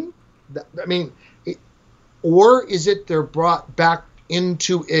again? I mean, Or is it they're brought back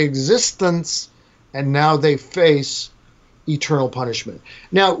into existence and now they face eternal punishment?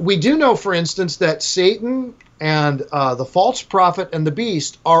 Now, we do know, for instance, that Satan and the false prophet and the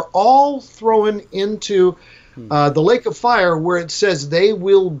beast are all thrown into the lake of fire, where it says they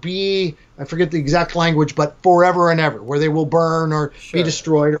will be, I forget the exact language, but forever and ever, where they will burn or be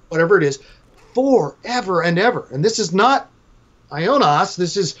destroyed or whatever it is, forever and ever. And this is not Ionos,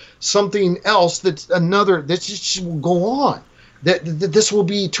 this is something else that's another, this just will go on, that this will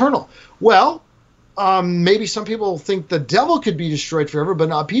be eternal. Well, maybe some people think the devil could be destroyed forever, but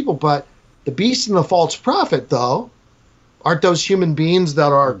not people. But the beast and the false prophet, though, aren't those human beings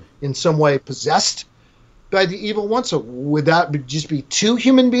that are in some way possessed by the evil one? So would that just be two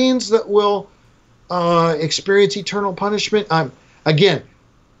human beings that will experience eternal punishment? Again,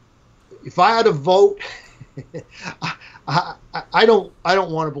 if I had a vote, I don't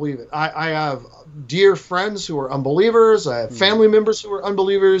want to believe it. I have dear friends who are unbelievers. I have family members who are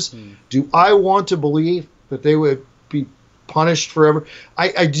unbelievers. Do I want to believe that they would be punished forever?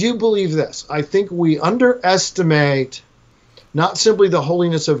 I do believe this. I think we underestimate not simply the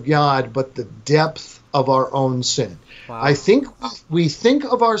holiness of God, but the depth of our own sin. Wow. I think we think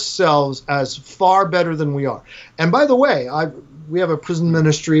of ourselves as far better than we are. And by the way, we have a prison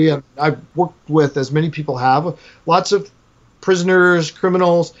ministry, and I've worked with, as many people have, lots of prisoners,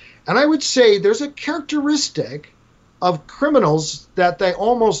 criminals, and I would say there's a characteristic of criminals that they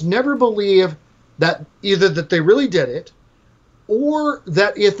almost never believe that either that they really did it, or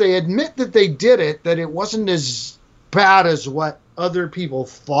that if they admit that they did it, that it wasn't as bad as what other people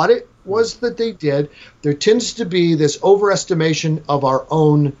thought it was that they did. There tends to be this overestimation of our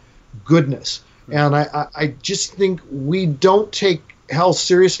own goodness. And I just think we don't take hell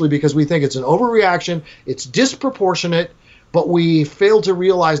seriously because we think it's an overreaction, it's disproportionate, but we fail to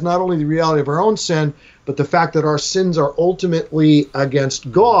realize not only the reality of our own sin, but the fact that our sins are ultimately against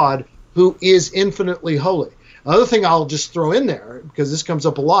God, who is infinitely holy. Another thing I'll just throw in there, because this comes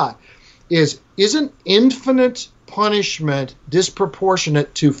up a lot, is isn't infinite punishment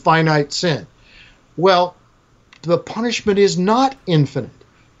disproportionate to finite sin? Well, the punishment is not infinite.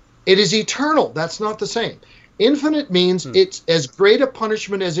 It is eternal. That's not the same. Infinite means it's as great a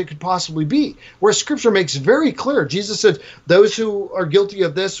punishment as it could possibly be, where Scripture makes very clear. Jesus said, those who are guilty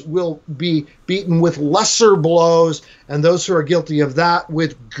of this will be beaten with lesser blows, and those who are guilty of that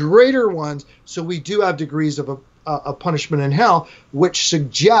with greater ones. So we do have degrees of a punishment in hell, which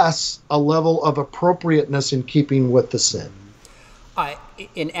suggests a level of appropriateness in keeping with the sin.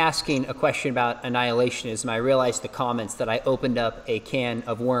 In asking a question about annihilationism, I realized the comments that I opened up a can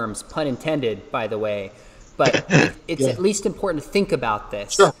of worms, pun intended, by the way. But it's at least important to think about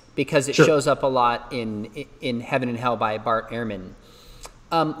this because it shows up a lot in Heaven and Hell by Bart Ehrman.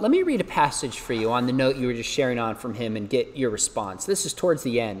 Let me read a passage for you on the note you were just sharing on from him and get your response. This is towards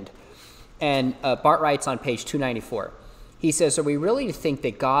the end. And Bart writes on page 294. He says, are we really to think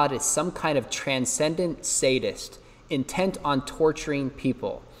that God is some kind of transcendent sadist intent on torturing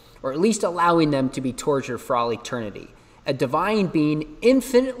people, or at least allowing them to be tortured for all eternity? A divine being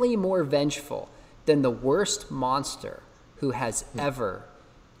infinitely more vengeful than the worst monster who has ever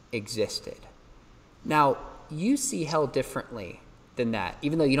existed. Now, you see hell differently than that.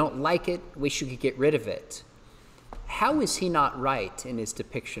 Even though you don't like it, wish you could get rid of it. How is he not right in his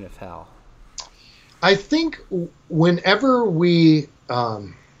depiction of hell? I think whenever we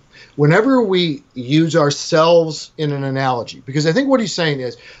use ourselves in an analogy, because I think what he's saying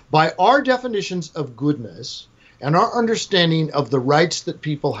is, by our definitions of goodness and our understanding of the rights that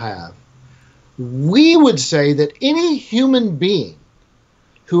people have, we would say that any human being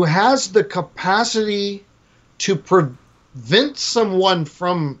who has the capacity to prevent someone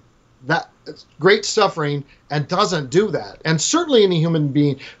from that great suffering and doesn't do that, and certainly any human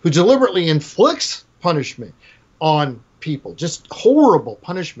being who deliberately inflicts punishment on people, just horrible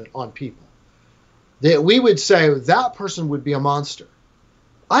punishment on people, that we would say that person would be a monster.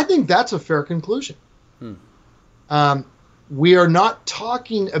 I think that's a fair conclusion. We are not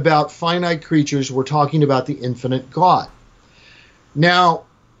talking about finite creatures. We're talking about the infinite God. Now,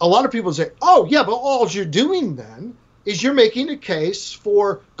 a lot of people say, oh, yeah, but all you're doing then is you're making a case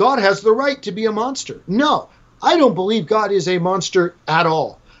for God has the right to be a monster. No, I don't believe God is a monster at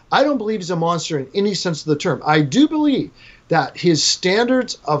all. I don't believe he's a monster in any sense of the term. I do believe that his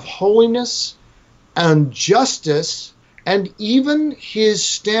standards of holiness and justice and even his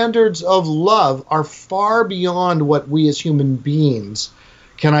standards of love are far beyond what we as human beings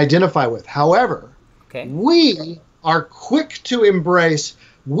can identify with. However, we are quick to embrace,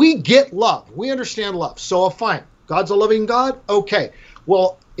 we get love. We understand love. So fine, God's a loving God? Okay.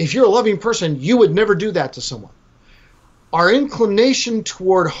 Well, if you're a loving person, you would never do that to someone. Our inclination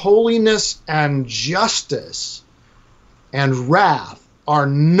toward holiness and justice and wrath are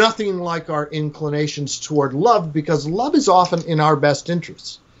nothing like our inclinations toward love, because love is often in our best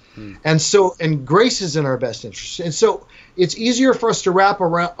interests. And grace is in our best interests. And so it's easier for us to wrap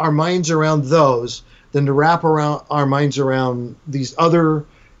around our minds around those than to wrap around our minds around these other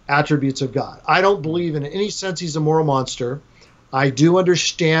attributes of God. I don't believe in any sense he's a moral monster. I do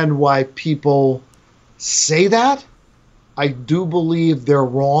understand why people say that. I do believe they're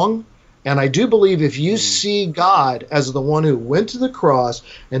wrong. And I do believe if you see God as the one who went to the cross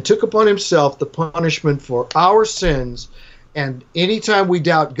and took upon himself the punishment for our sins, and anytime we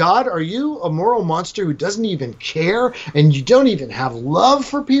doubt God, are you a moral monster who doesn't even care and you don't even have love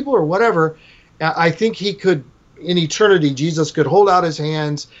for people or whatever? I think he could, in eternity, Jesus could hold out his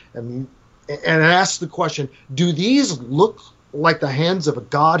hands and ask the question, do these look like the hands of a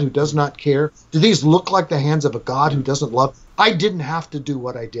God who does not care? Do these look like the hands of a God who doesn't love? I didn't have to do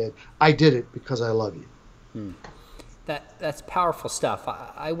what I did. I did it because I love you. That's powerful stuff.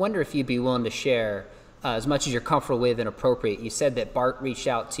 I wonder if you'd be willing to share as much as you're comfortable with and appropriate. You said that Bart reached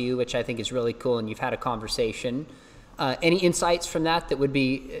out to you, which I think is really cool, and you've had a conversation. Any insights from that would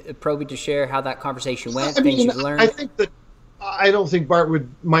be appropriate to share, how that conversation went, things you've learned? I think that I don't think Bart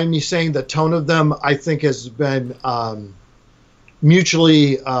would mind me saying the tone of them, I think, has been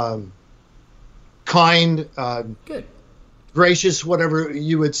mutually kind, good, gracious, whatever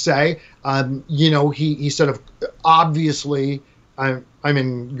you would say. He said, obviously, I'm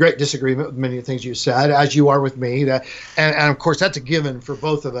in great disagreement with many of the things you said, as you are with me. And of course, that's a given for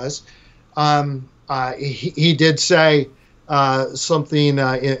both of us. He did say something,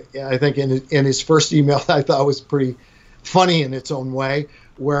 I think, in his first email that I thought was pretty funny in its own way,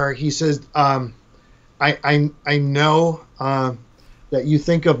 where he says, I know that you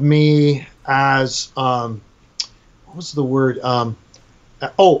think of me as, what was the word?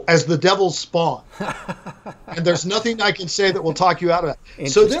 As the devil's spawn. And there's nothing I can say that will talk you out of that.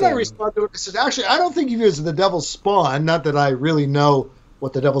 So then I responded to it. I said, actually, I don't think of you as the devil's spawn. Not that I really know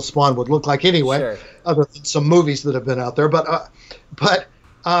what the devil's spawn would look like anyway, sure, other than some movies that have been out there. But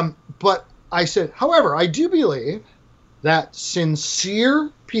I said, however, I do believe that sincere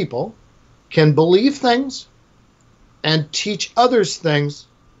people can believe things and teach others things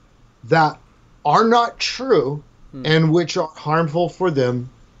that are not true and which are harmful for them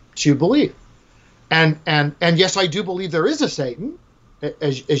to believe. And yes, I do believe there is a Satan,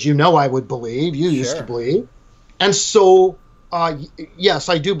 as you know I would believe, you used to believe. And so, yes,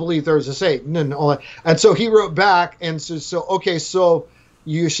 I do believe there is a Satan and all that. And so he wrote back and says, so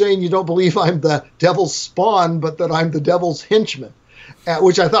you're saying you don't believe I'm the devil's spawn, but that I'm the devil's henchman,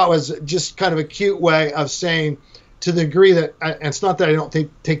 which I thought was just kind of a cute way of saying, to the degree that, and it's not that I don't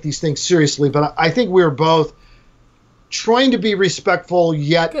take these things seriously, but I think we were both trying to be respectful,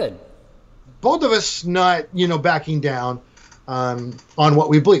 yet good, both of us not, backing down on what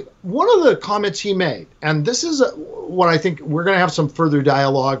we believe. One of the comments he made, and this is what I think we're going to have some further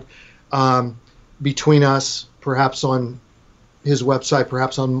dialogue between us, perhaps on his website,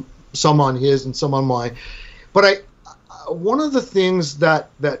 perhaps on some on his and some on mine. But one of the things that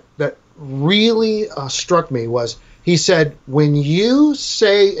really struck me was, he said, when you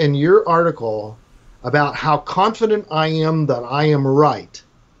say in your article about how confident I am that I am right,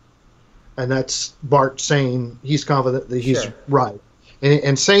 and that's Bart saying he's confident that he's right,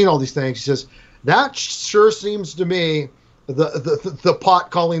 and saying all these things, he says, that sure seems to me the pot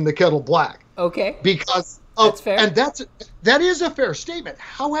calling the kettle black. Okay. Because that's fair. And that is a fair statement.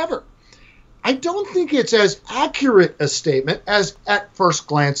 However, I don't think it's as accurate a statement as at first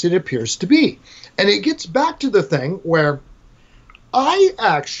glance it appears to be. And it gets back to the thing where I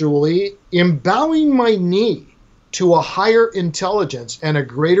actually am bowing my knee to a higher intelligence and a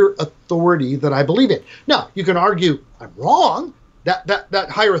greater authority that I believe in. Now, you can argue I'm wrong, that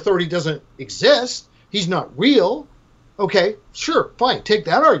higher authority doesn't exist, he's not real. Okay, sure, fine, take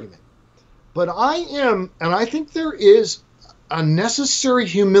that argument. But I am, and I think there is a necessary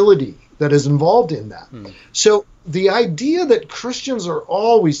humility that is involved in that. So the idea that Christians are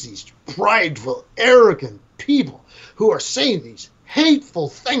always these prideful, arrogant people who are saying these hateful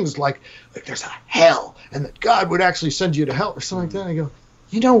things like there's a hell and that God would actually send you to hell or something like that, I go,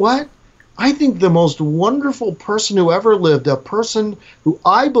 you know what? I think the most wonderful person who ever lived, a person who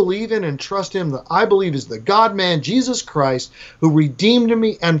I believe in and trust him, that I believe is the God-man, Jesus Christ, who redeemed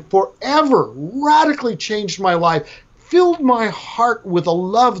me and forever radically changed my life, filled my heart with a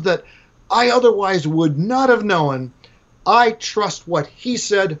love that I otherwise would not have known. I trust what he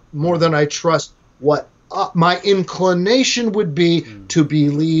said more than I trust what my inclination would be to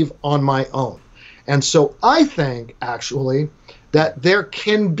believe on my own. And so I think, actually, that there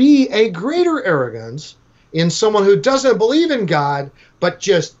can be a greater arrogance in someone who doesn't believe in God, but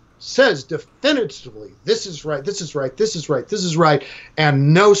just says definitively, this is right, this is right, this is right, this is right,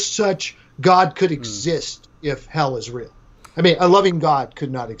 and no such God could exist if hell is real. I mean, a loving God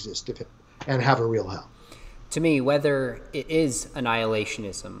could not exist and have a real hell. To me, whether it is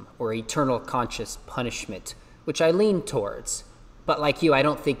annihilationism or eternal conscious punishment, which I lean towards, but like you, I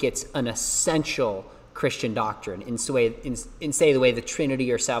don't think it's an essential Christian doctrine in say the way the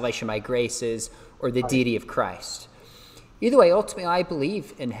Trinity or salvation by grace is, or the deity of Christ. Either way, ultimately, I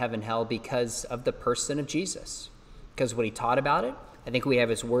believe in heaven, hell because of the person of Jesus, because of what he taught about it. I think we have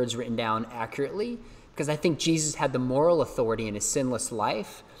his words written down accurately, because I think Jesus had the moral authority in his sinless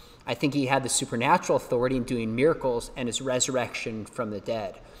life. I think he had the supernatural authority in doing miracles and his resurrection from the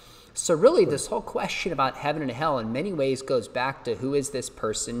dead. So really, this whole question about heaven and hell in many ways goes back to, who is this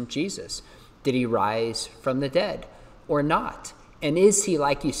person, Jesus? Did he rise from the dead or not? And is he,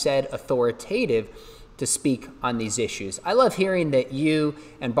 like you said, authoritative to speak on these issues? I love hearing that you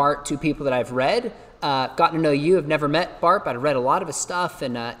and Bart, two people that I've read, gotten to know you. I've never met Bart, but I've read a lot of his stuff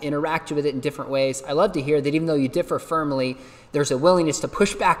and interacted with it in different ways. I love to hear that even though you differ firmly, there's a willingness to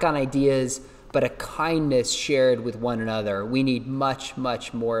push back on ideas, but a kindness shared with one another. We need much,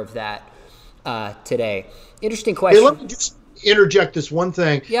 much more of that today. Interesting question. Hey, let me just interject this one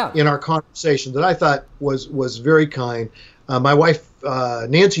thing in our conversation that I thought was very kind. My wife,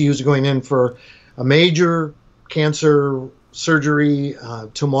 Nancy, who's going in for a major cancer surgery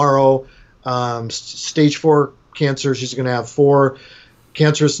tomorrow, stage 4 cancer. She's going to have 4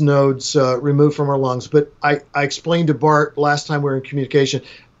 cancerous nodes removed from her lungs. But I explained to Bart last time we were in communication,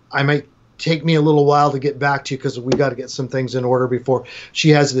 I might take me a little while to get back to you because we got to get some things in order before she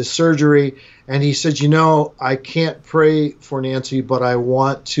has this surgery. And he said, I can't pray for Nancy, but I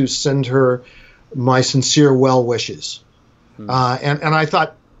want to send her my sincere well wishes. And I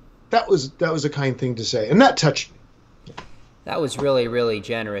thought that was a kind thing to say, and that touched me. That was really, really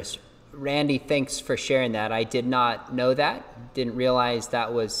generous. Randy, thanks for sharing that. I did not know that. Didn't realize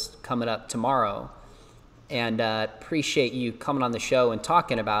that was coming up tomorrow. And appreciate you coming on the show and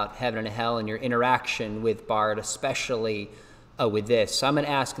talking about heaven and hell and your interaction with Bart, especially with this. So I'm going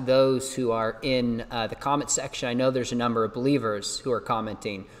to ask those who are in the comment section. I know there's a number of believers who are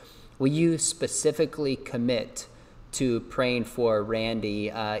commenting. Will you specifically commit to praying for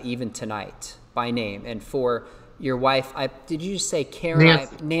Randy even tonight by name, and for your wife? Did you just say Karen?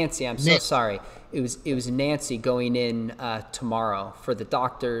 Nancy. I'm so sorry. It was Nancy going in tomorrow for the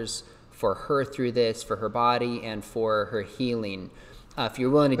doctors, for her through this, for her body, and for her healing. If you're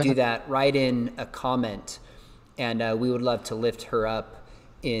willing to do that, write in a comment, and we would love to lift her up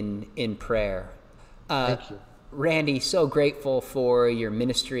in prayer. Thank you. Randy, so grateful for your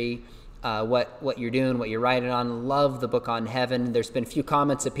ministry, what you're doing, what you're writing on. Love the book on heaven. There's been a few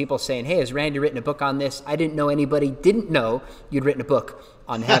comments of people saying, hey, has Randy written a book on this? I didn't know anybody didn't know you'd written a book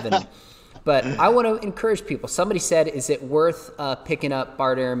on heaven. But I want to encourage people. Somebody said, is it worth picking up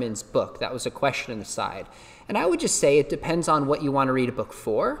Bart Ehrman's book? That was a question on the side. And I would just say it depends on what you want to read a book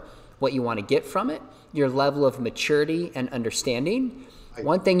for, what you want to get from it, your level of maturity and understanding.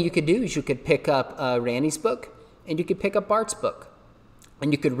 One thing you could do is you could pick up Randy's book, and you could pick up Bart's book.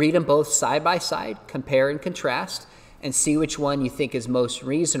 And you could read them both side by side, compare and contrast, and see which one you think is most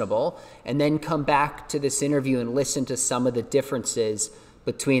reasonable, and then come back to this interview and listen to some of the differences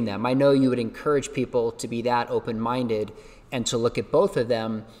between them. I know you would encourage people to be that open-minded and to look at both of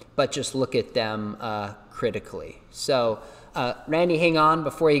them, but just look at them critically. So, Randy, hang on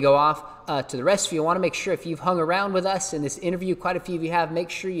before you go off. To the rest of you, I want to make sure if you've hung around with us in this interview, quite a few of you have,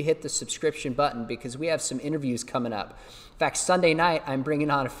 make sure you hit the subscription button because we have some interviews coming up. In fact, Sunday night, I'm bringing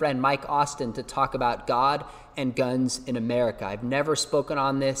on a friend, Mike Austin, to talk about God and guns in America. I've never spoken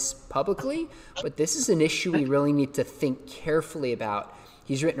on this publicly, but this is an issue we really need to think carefully about.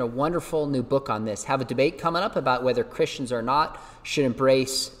 He's written a wonderful new book on this. Have a debate coming up about whether Christians or not should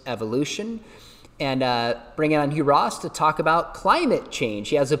embrace evolution. And bringing on Hugh Ross to talk about climate change.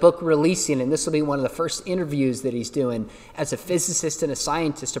 He has a book releasing, and this will be one of the first interviews that he's doing as a physicist and a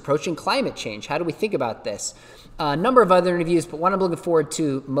scientist approaching climate change. How do we think about this? A number of other interviews, but one I'm looking forward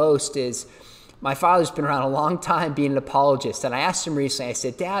to most is my father's been around a long time being an apologist. And I asked him recently, I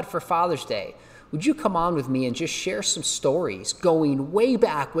said, Dad, for Father's Day, would you come on with me and just share some stories going way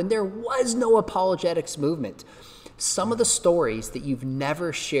back when there was no apologetics movement? Some of the stories that you've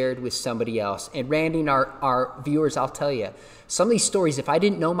never shared with somebody else. And Randy and our viewers, I'll tell you, some of these stories, if I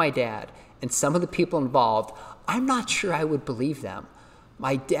didn't know my dad and some of the people involved, I'm not sure I would believe them.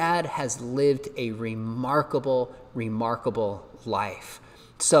 My dad has lived a remarkable, remarkable life.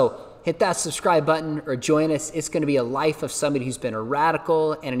 So hit that subscribe button or join us. It's going to be a life of somebody who's been a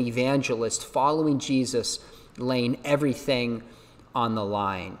radical and an evangelist, following Jesus, laying everything on the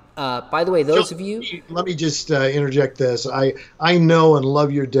line. By the way, those of you... Let me just interject this. I know and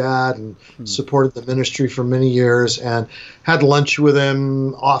love your dad and supported the ministry for many years and had lunch with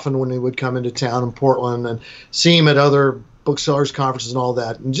him often when he would come into town in Portland and see him at other booksellers conferences and all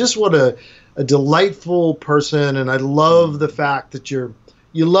that. And just what a delightful person. And I love the fact that you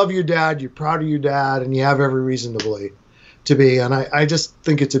love your dad, you're proud of your dad, and you have every reason to be. And I just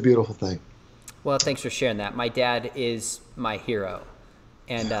think it's a beautiful thing. Well, thanks for sharing that. My dad is my hero,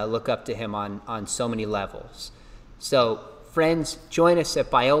 and look up to him on so many levels. So, friends, join us at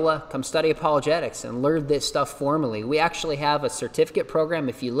Biola. Come study apologetics and learn this stuff formally. We actually have a certificate program.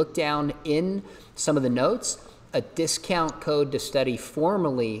 If you look down in some of the notes, a discount code to study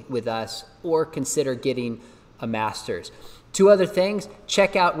formally with us or consider getting a master's. 2 other things,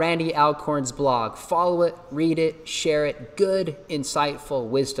 check out Randy Alcorn's blog. Follow it, read it, share it. Good, insightful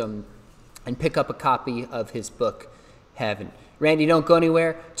wisdom. And pick up a copy of his book, Heaven. Randy, don't go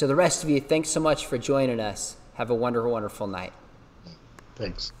anywhere. To the rest of you, thanks so much for joining us. Have a wonderful, wonderful night.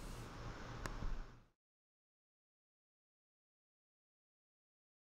 Thanks.